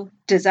follow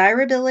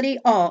Desirability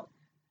Alt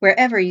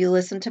wherever you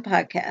listen to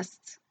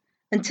podcasts.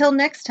 Until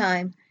next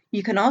time,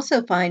 you can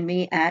also find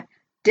me at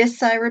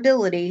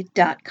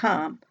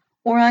desirability.com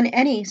or on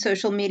any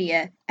social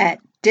media at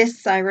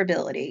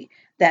Desirability.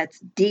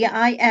 That's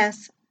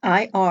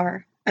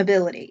DISIR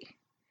ability.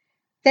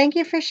 Thank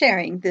you for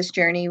sharing this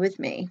journey with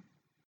me.